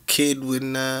a kid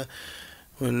when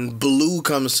Baloo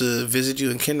comes to visit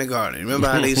you in kindergarten. Remember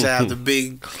how they used to have the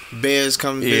big bears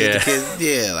come visit the kids?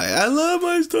 Yeah, like, I love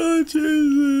my star chasers.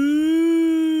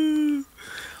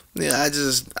 Yeah,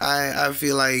 I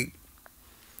feel like,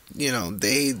 you know,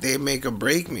 they make or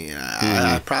break me.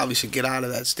 I probably should get out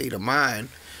of that state of mind.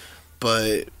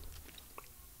 But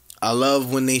I love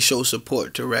when they show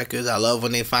support to records. I love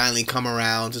when they finally come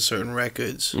around to certain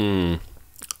records.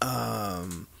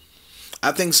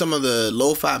 I think some of the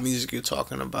lo-fi music you're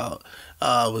talking about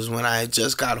was when I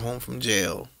just got home from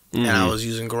jail. And I was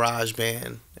using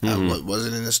GarageBand. I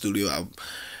wasn't in the studio. I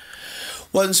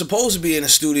wasn't supposed to be in the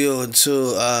studio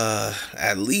until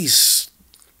at least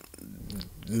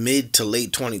mid to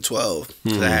late 2012.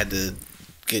 Because I had to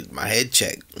get my head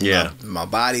checked. Yeah. My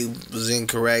body was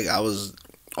incorrect. I was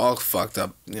all fucked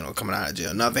up, you know, coming out of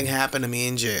jail. Nothing happened to me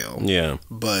in jail. Yeah.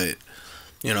 But,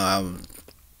 you know,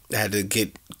 I had to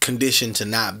get conditioned to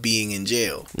not being in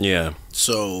jail. Yeah.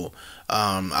 So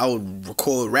I would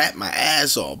rap my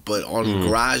ass off, but on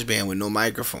GarageBand with no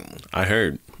microphone. I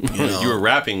heard. You know? You were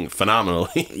rapping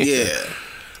phenomenally. Yeah.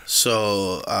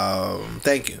 So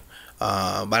thank you.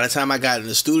 By the time I got in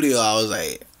the studio, I was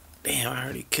like, damn, I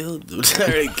already killed the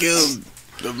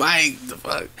mic. The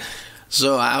fuck.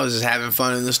 So I was just having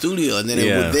fun in the studio, and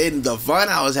then then the fun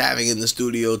I was having in the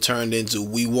studio turned into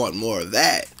we want more of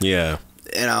that. Yeah.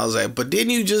 And I was like, but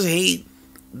didn't you just hate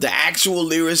the actual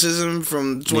lyricism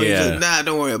from 20? Nah,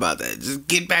 don't worry about that. Just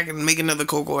get back and make another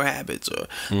Cocoa Habits or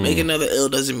make another Ill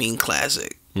Doesn't Mean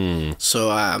Classic. So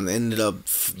I ended up,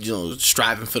 you know,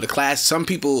 striving for the classic. Some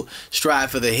people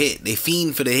strive for the hit. They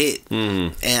fiend for the hit.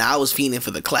 And I was fiending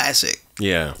for the classic.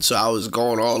 Yeah. So I was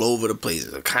going all over the place.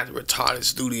 Kind of retarded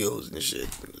studios and shit.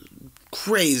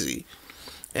 Crazy.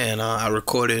 And I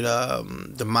recorded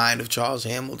the mind of Charles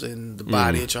Hamilton, the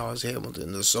body of Charles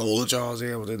Hamilton, the soul of Charles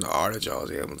Hamilton, the art of Charles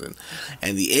Hamilton,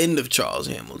 and the end of Charles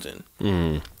Hamilton.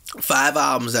 5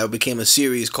 albums that became a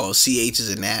series called CH's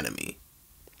Anatomy.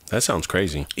 That sounds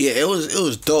crazy. Yeah, it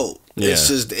was dope. Yeah.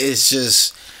 It's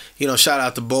just you know, shout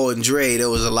out to Bo and Dre. There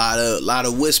was a lot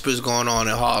of whispers going on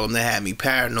in Harlem that had me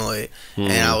paranoid,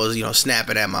 and I was, you know,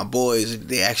 snapping at my boys.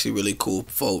 They actually really cool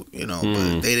folk, you know,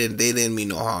 but they didn't mean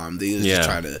no harm. They was just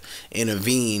trying to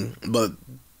intervene, but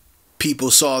people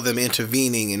saw them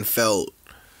intervening and felt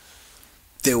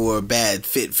they were a bad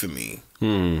fit for me.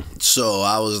 So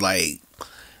I was like,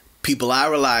 people I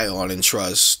rely on and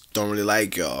trust don't really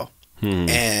like y'all,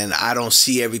 and I don't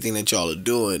see everything that y'all are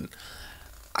doing.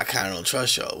 I kind of don't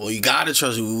trust y'all. Well, you gotta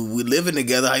trust. We living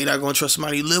together. How you not gonna trust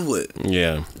somebody you live with?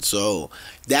 Yeah. So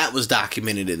that was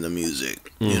documented in the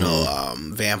music. You know,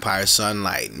 Vampire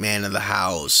Sunlight, Man of the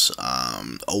House,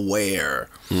 Aware,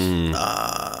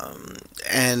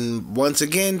 and once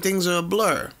again, things are a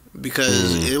blur.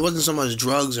 Because it wasn't so much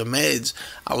drugs or meds.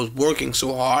 I was working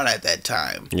so hard at that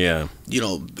time. Yeah. You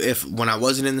know, when I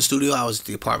wasn't in the studio, I was at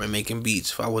the apartment making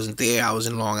beats. If I wasn't there, I was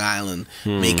in Long Island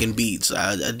making beats.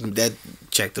 That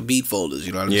check the beat folders.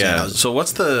 You know what I'm saying? So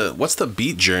what's the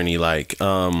beat journey like?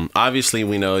 Obviously,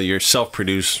 we know you're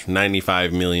self-produced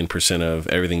 95 million% of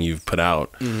everything you've put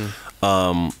out.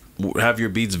 Have your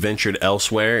beats ventured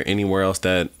elsewhere? Anywhere else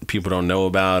that people don't know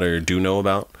about or do know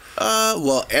about?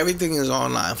 Well, everything is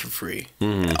online for free.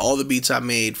 All the beats I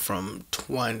made from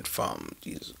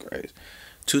Jesus Christ,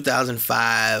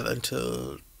 2005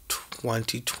 until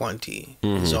 2020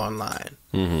 is online.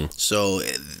 So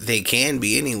they can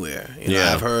be anywhere. You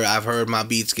know, I've heard my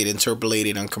beats get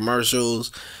interpolated on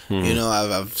commercials. You know,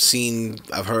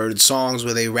 I've heard songs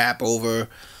where they rap over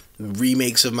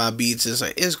remakes of my beats.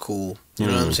 It's cool. You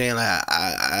know what I'm saying? Like,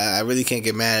 I really can't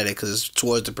get mad at it because it's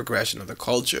towards the progression of the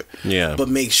culture. Yeah. But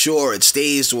make sure it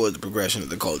stays towards the progression of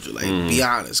the culture. Like, be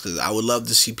honest, because I would love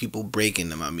to see people break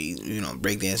into my music. You know,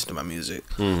 break dancing to my music.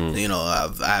 You know,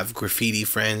 I have graffiti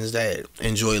friends that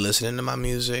enjoy listening to my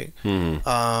music. You know,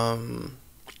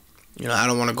 I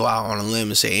don't want to go out on a limb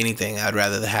and say anything. I'd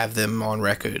rather have them on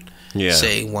record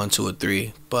say 1, 2, or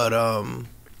 3. But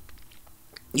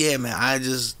yeah, man,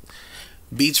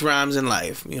 beats, rhymes, and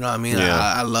life. You know what I mean?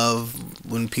 I love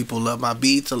when people love my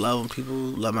beats. I love when people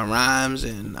love my rhymes.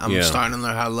 And I'm starting to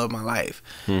learn how to love my life.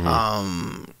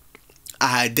 I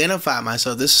identify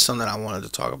myself. This is something I wanted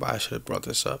to talk about. I should have brought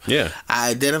this up. I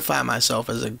identify myself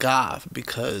as a goth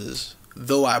because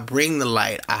though I bring the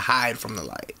light, I hide from the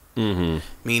light.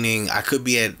 Meaning I could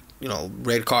be at, you know,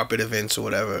 red carpet events or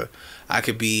whatever. I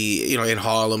could be, you know, in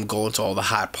Harlem going to all the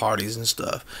hot parties and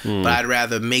stuff. But I'd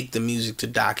rather make the music to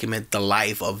document the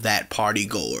life of that party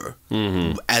goer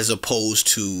as opposed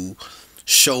to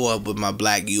show up with my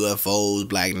black UFOs,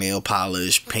 black nail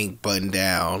polish, pink button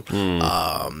down,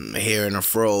 hair in a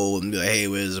fro, and be like, hey,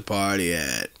 where's the party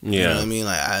at? You know what I mean?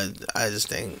 Like, I just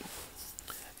think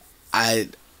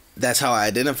that's how I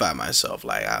identify myself.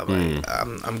 Like,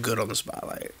 I'm good on the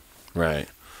spotlight. Right.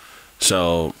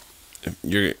 So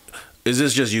is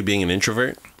this just you being an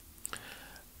introvert?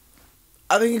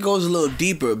 I think it goes a little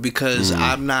deeper because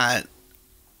I'm not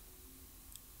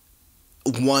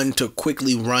one to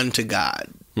quickly run to God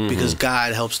because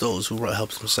God helps those who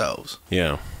help themselves.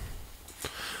 Yeah.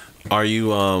 Are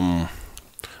you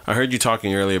I heard you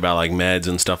talking earlier about like meds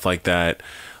and stuff like that.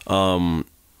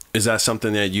 Is that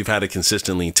something that you've had to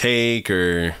consistently take,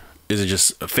 or is it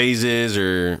just phases,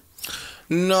 or?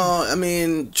 No, I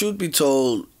mean, truth be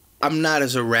told, I'm not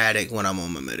as erratic when I'm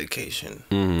on my medication.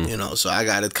 You know, so I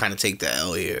gotta kind of take the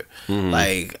L here.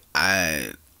 Like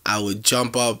I would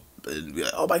jump up and be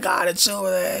like, oh my God, it's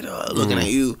Silver there, looking at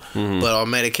you. But on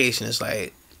medication, it's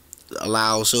like,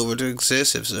 allow Silver to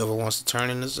exist. If Silver wants to turn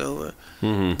into Silver,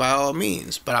 by all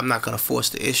means. But I'm not gonna force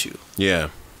the issue. Yeah.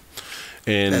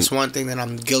 And that's one thing that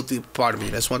I'm guilty. Part of me.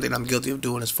 That's one thing I'm guilty of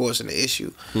doing, is forcing the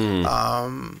issue.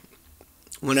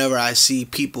 Whenever I see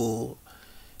people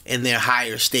in their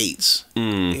higher states,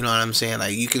 you know what I'm saying?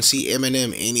 Like, you can see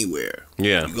Eminem anywhere.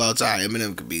 Yeah, you go outside,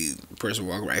 Eminem could be the person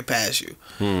walking right past you.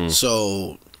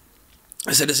 So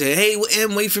instead of saying, "Hey,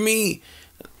 M, wait for me,"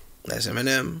 that's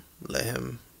Eminem. Let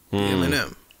him be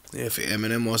Eminem. If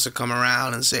Eminem wants to come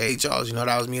around and say, "Hey, Charles, you know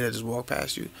that was me that just walked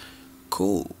past you,"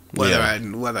 cool.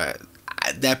 Whether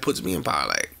that puts me in power.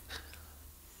 Like,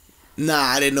 nah,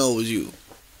 I didn't know it was you.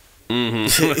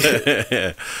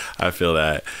 I feel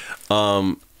that.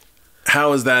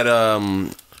 How has that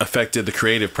affected the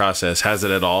creative process? Has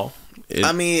it at all?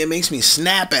 I mean, it makes me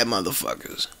snap at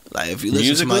motherfuckers. Like, if you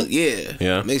listen to my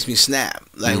it makes me snap.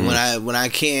 Like,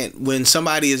 when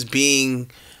somebody is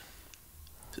being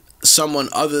someone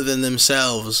other than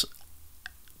themselves,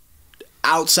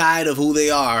 outside of who they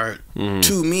are,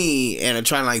 to me, and are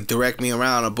trying to like direct me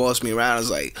around or boss me around, it's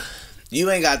like, you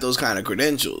ain't got those kind of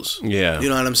credentials. Yeah. You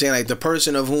know what I'm saying? Like, the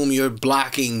person of whom you're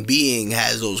blocking being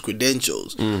has those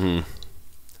credentials.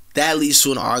 That leads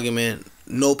to an argument,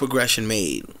 no progression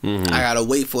made. I gotta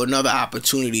wait for another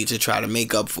opportunity to try to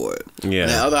make up for it. Yeah.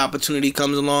 That other opportunity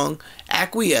comes along,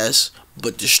 acquiesce,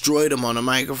 but destroy them on the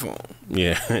microphone.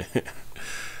 Yeah.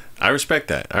 I respect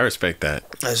that.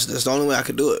 That's the only way I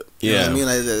could do it. You know what I mean?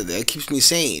 Like, that keeps me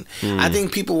sane. I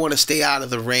think people want to stay out of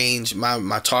the range,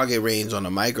 my target range on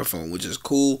the microphone, which is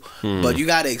cool. But you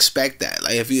got to expect that.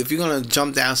 Like, if you're gonna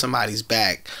jump down somebody's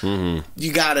back,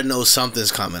 you got to know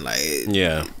something's coming. Like,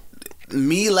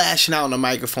 me lashing out on the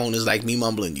microphone is like me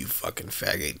mumbling, "You fucking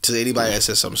faggot," to anybody that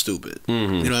says something stupid. You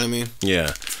know what I mean?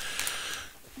 Yeah.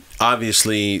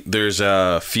 Obviously, there's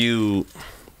a few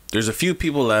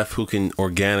people left who can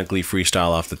organically freestyle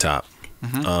off the top.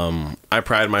 I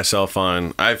pride myself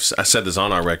on, I said this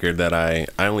on our record, that I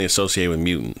only associate with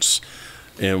mutants.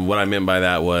 And what I meant by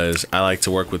that was I like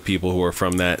to work with people who are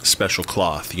from that special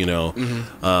cloth, you know.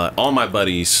 All my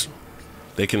buddies,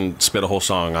 they can spit a whole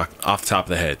song off the top of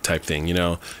the head type thing, you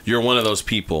know. You're one of those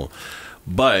people.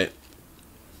 But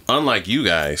unlike you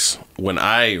guys, when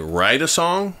I write a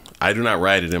song, I do not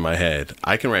write it in my head.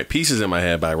 I can write pieces in my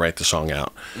head, but I write the song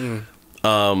out.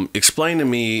 Explain to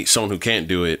me, someone who can't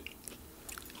do it,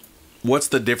 what's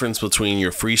the difference between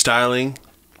your freestyling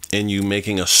and you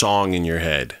making a song in your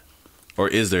head? Or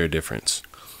is there a difference?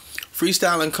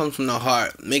 Freestyling comes from the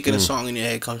heart. Making a song in your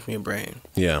head comes from your brain.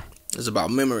 Yeah. It's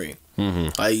about memory.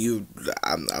 Like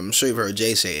I'm sure you've heard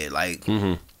Jay say it. Like,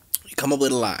 you come up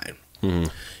with a line. You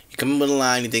come up with a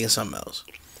line, you think of something else.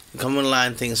 You come up with a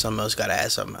line, thinking something else, gotta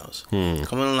add something else. Come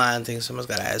up with a line, thinking something else,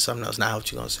 gotta add something else. Now what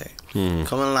you gonna say? Come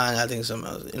up with a line, I think something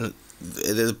else. And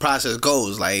the process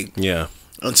goes like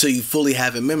until you fully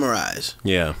have it memorized.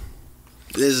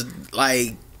 There's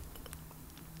like,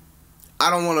 I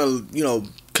don't want to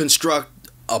construct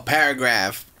a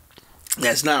paragraph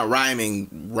that's not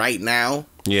rhyming right now.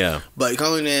 But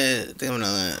coming in,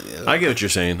 I get what you're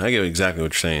saying. I get exactly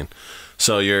what you're saying.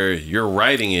 So you're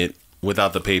writing it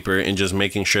without the paper and just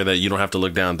making sure that you don't have to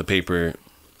look down at the paper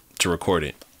to record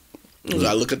it.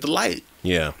 I look at the light.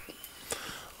 Yeah.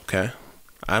 Okay.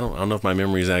 I don't know if my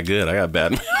memory is that good. I got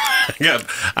bad.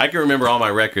 I can remember all my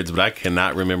records, but I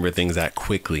cannot remember things that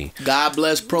quickly. God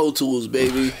bless Pro Tools,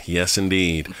 baby. Yes,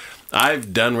 indeed.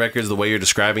 I've done records the way you're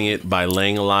describing it, by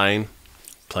laying a line,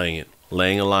 playing it,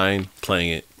 laying a line, playing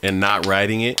it, and not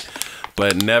writing it.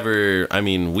 But never, I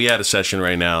mean, we had a session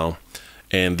right now,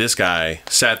 and this guy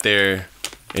sat there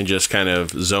and just kind of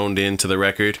zoned into the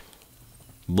record,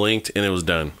 blinked, and it was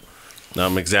done. Now,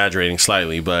 I'm exaggerating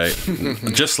slightly, but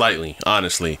just slightly,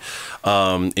 honestly.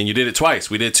 And you did it twice.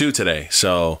 We did 2 today.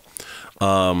 So,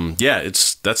 yeah,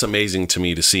 that's amazing to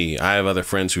me to see. I have other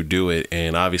friends who do it,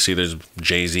 and obviously there's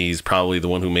Jay-Z's probably the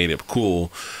one who made it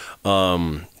cool.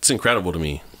 It's incredible to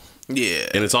me. Yeah.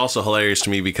 And it's also hilarious to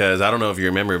me because I don't know if you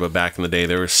remember, but back in the day,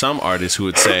 there were some artists who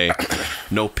would say,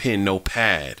 no pen, no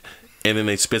pad. And then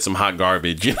they spit some hot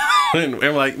garbage, you know? And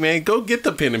we're like, man, go get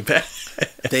the pen and pad.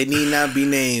 They need not be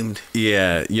named.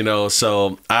 Yeah,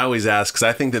 so I always ask, because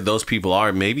I think that those people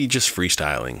are maybe just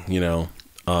freestyling,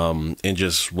 and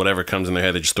just whatever comes in their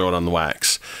head, they just throw it on the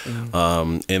wax.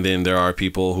 And then there are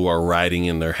people who are writing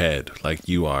in their head, like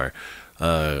you are.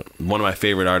 One of my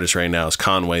favorite artists right now is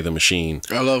Conway the Machine.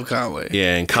 I love Conway.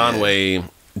 Yeah, and Conway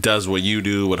does what you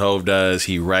do, what Hove does.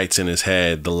 He writes in his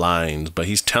head the lines, but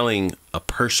he's telling a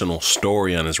personal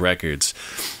story on his records.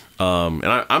 And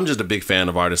I'm just a big fan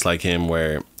of artists like him,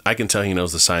 where I can tell he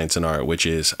knows the science and art, which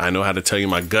is, I know how to tell you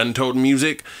my gun-toting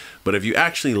music, but if you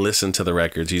actually listen to the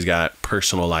records, he's got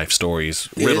personal life stories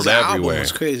riddled everywhere. His album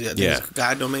was crazy. I think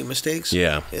God Don't Make Mistakes.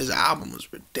 Yeah. His album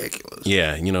was ridiculous.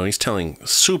 Yeah, he's telling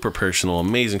super personal,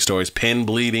 amazing stories, pen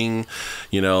bleeding,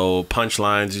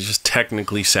 punchlines. He's just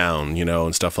technically sound,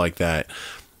 and stuff like that.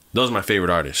 Those are my favorite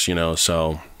artists,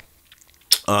 so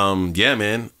yeah,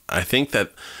 man. I think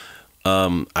that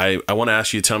I want to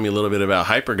ask you to tell me a little bit about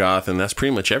Hypergoth, and that's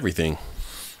pretty much everything.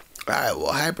 All right,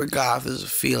 well, Hypergoth is a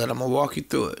feeling. I'm gonna walk you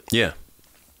through it. Yeah.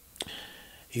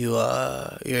 You're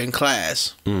in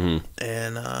class, and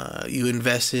you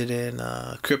invested in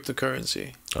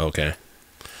cryptocurrency. Okay.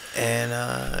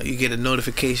 And you get a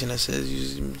notification that says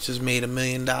you just made $1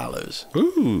 million.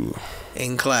 Ooh.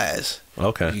 In class.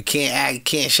 Okay. You can't act,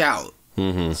 can't shout.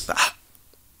 Stop.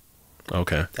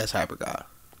 Okay. That's Hypergoth.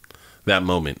 That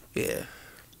moment. Yeah.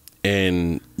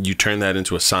 And you turn that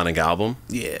into a sonic album?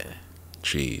 Yeah.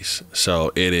 Jeez.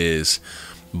 So it is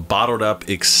bottled up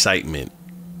excitement.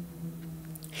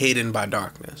 Hidden by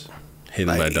darkness.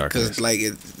 Hidden by darkness.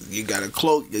 Because you got a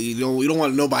cloak. You don't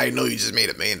want nobody to know you just made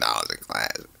 $1 million in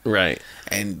class. Right.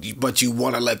 But you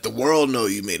want to let the world know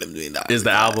you made $1 million. Is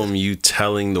the album you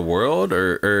telling the world,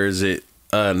 or is it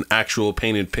an actual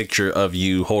painted picture of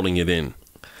you holding it in?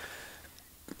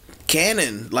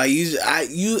 canon. Like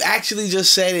you actually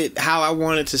just said it how I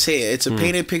wanted to say it. It's a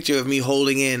painted picture of me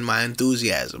holding in my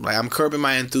enthusiasm. Like I'm curbing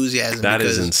my enthusiasm. That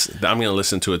is, I'm gonna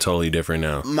listen to it totally different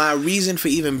now. My reason for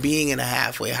even being in a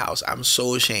halfway house, I'm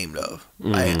so ashamed of.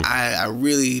 Like I'm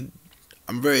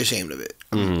very ashamed of it.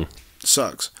 It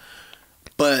sucks.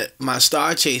 But my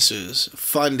Star Chasers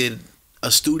funded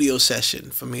a studio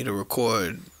session for me to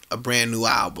record a brand new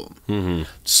album.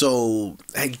 So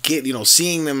I get,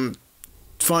 seeing them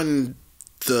fund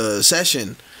the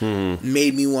session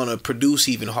made me want to produce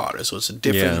even harder. So it's a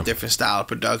different style of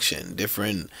production,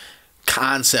 different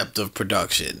concept of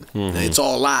production. It's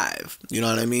all live. You know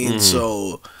what I mean?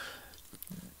 So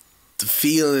the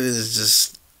feeling is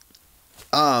just,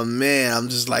 oh man, I'm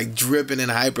just like dripping in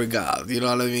hypergoth. You know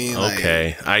what I mean?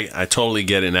 Okay, like, I totally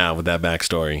get it now with that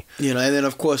backstory. And then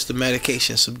of course the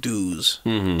medication subdues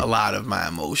a lot of my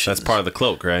emotions. That's part of the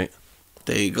cloak, right?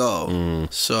 There you go.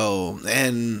 So,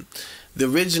 and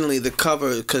originally the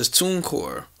cover, because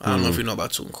TuneCore, I don't know if you know about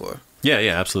TuneCore. Yeah,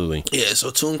 absolutely. Yeah, so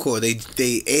TuneCore,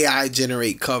 they AI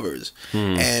generate covers.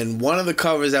 And one of the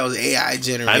covers that was AI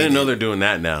generated... I didn't know they're doing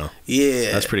that now.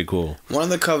 Yeah. That's pretty cool. One of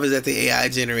the covers that the AI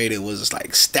generated was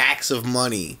like stacks of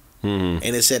money. And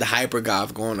it said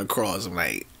hypergoth going across. I'm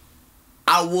like,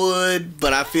 I would,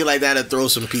 but I feel like that'd throw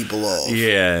some people off.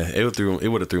 Yeah, it would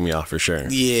have threw me off for sure.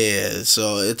 Yeah,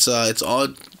 so it's all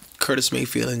Curtis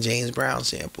Mayfield and James Brown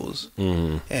samples.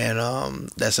 And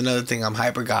that's another thing I'm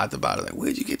hypergoth about. Like,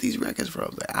 where'd you get these records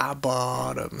from? Like, I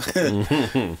bought them.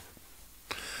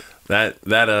 That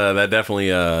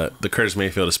definitely the Curtis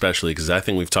Mayfield especially, because I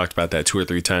think we've talked about that 2 or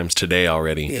 3 times today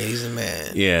already. Yeah, he's a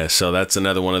man. Yeah, so that's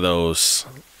another one of those.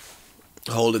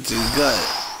 Hold it to his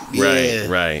gut.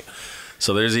 Right.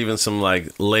 So there's even some like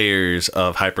layers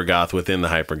of hypergoth within the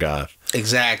hypergoth.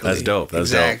 Exactly. That's dope.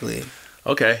 Dope.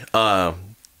 Okay.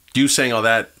 You saying all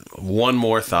that, one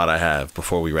more thought I have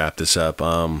before we wrap this up.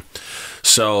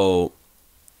 So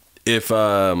if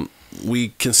we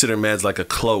consider meds like a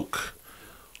cloak,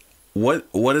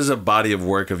 what is a body of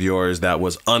work of yours that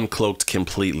was uncloaked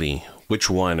completely? Which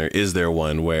one, or is there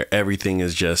one where everything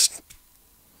is just...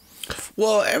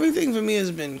 Well, everything for me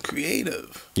has been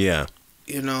creative. Yeah.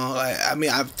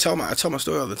 I tell my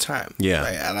story all the time. Yeah.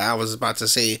 And I was about to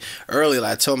say earlier,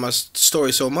 I tell my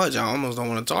story so much, I almost don't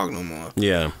want to talk no more.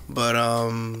 Yeah. But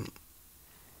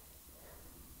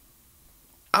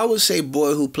I would say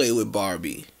Boy Who Played with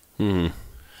Barbie.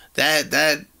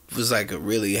 That was like a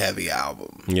really heavy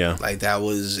album. Yeah. Like that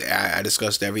was, I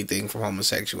discussed everything from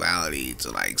homosexuality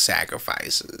to like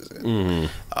sacrifices and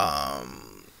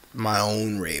my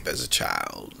own rape as a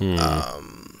child.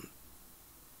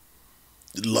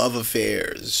 Love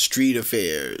affairs, street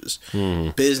affairs,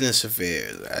 business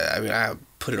affairs. I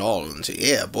put it all into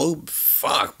Boy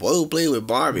Who Played with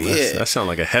Barbie. That sounds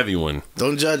like a heavy one.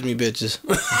 Don't judge me, bitches.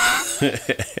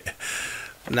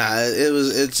 Nah,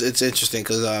 it's interesting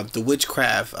because the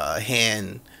witchcraft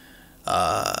hand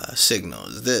signal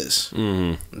is this.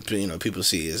 People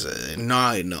see it as a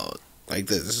gnarly note. Like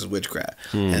this is witchcraft.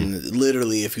 And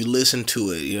literally, if you listen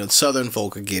to it, Southern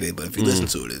folk could get it, but if you listen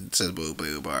to it, it says Boy Who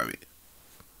Played with Barbie.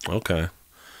 Okay.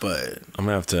 But I'm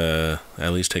gonna have to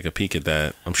at least take a peek at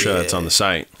that. I'm sure that's on the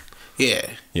site. Yeah.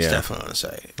 It's definitely on the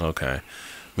site. Okay.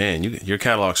 Man, your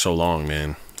catalog's so long,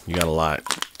 man. You got a lot.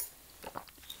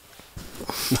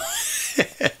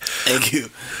 Thank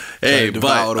you. Hey,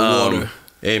 but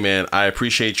hey man, I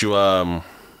appreciate you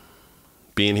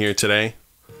being here today.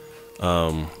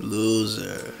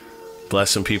 Loser.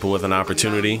 Blessing people with an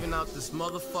opportunity.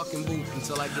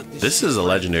 This is a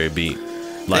legendary beat.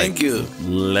 Like, thank you.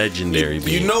 Legendary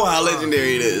beat. You know how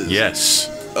legendary it is. Yes.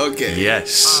 Okay.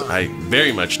 Yes, I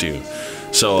very much do.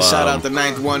 So shout out the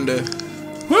Ninth Wonder.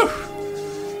 Woo!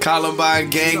 Columbine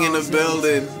gang in the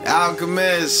building.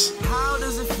 Alchemist.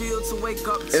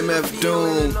 MF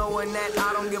Doom.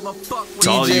 To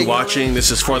all you watching, this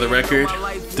is For the Record.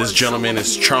 This gentleman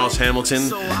is Charles Hamilton,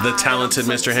 the talented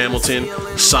Mr. Hamilton,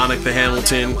 Sonic the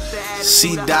Hamilton.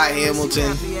 C.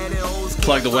 Hamilton.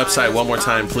 Plug the website one more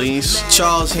time, please.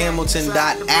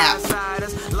 CharlesHamilton.APP.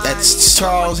 That's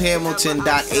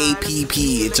CharlesHamilton.APP.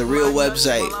 It's a real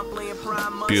website.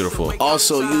 Beautiful.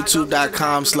 Also,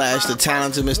 YouTube.com/The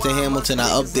Talented Mr. Hamilton. I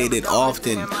update it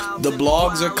often. The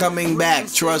blogs are coming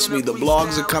back. Trust me, the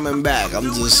blogs are coming back.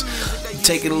 I'm just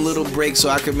taking a little break so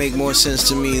I can make more sense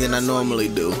to me than I normally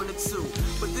do.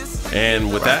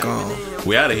 And with that,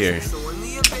 we out of here.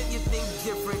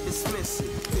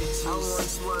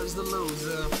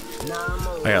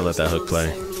 I gotta let that hook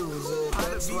play.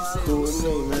 Cool with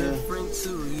me, man.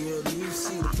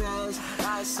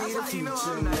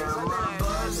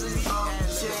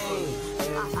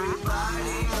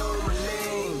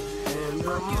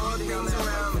 But more things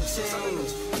around me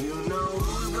change. You know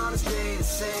who's gonna stay the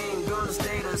same, gonna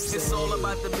stay the same. It's all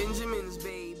about the Benjamins,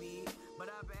 babe.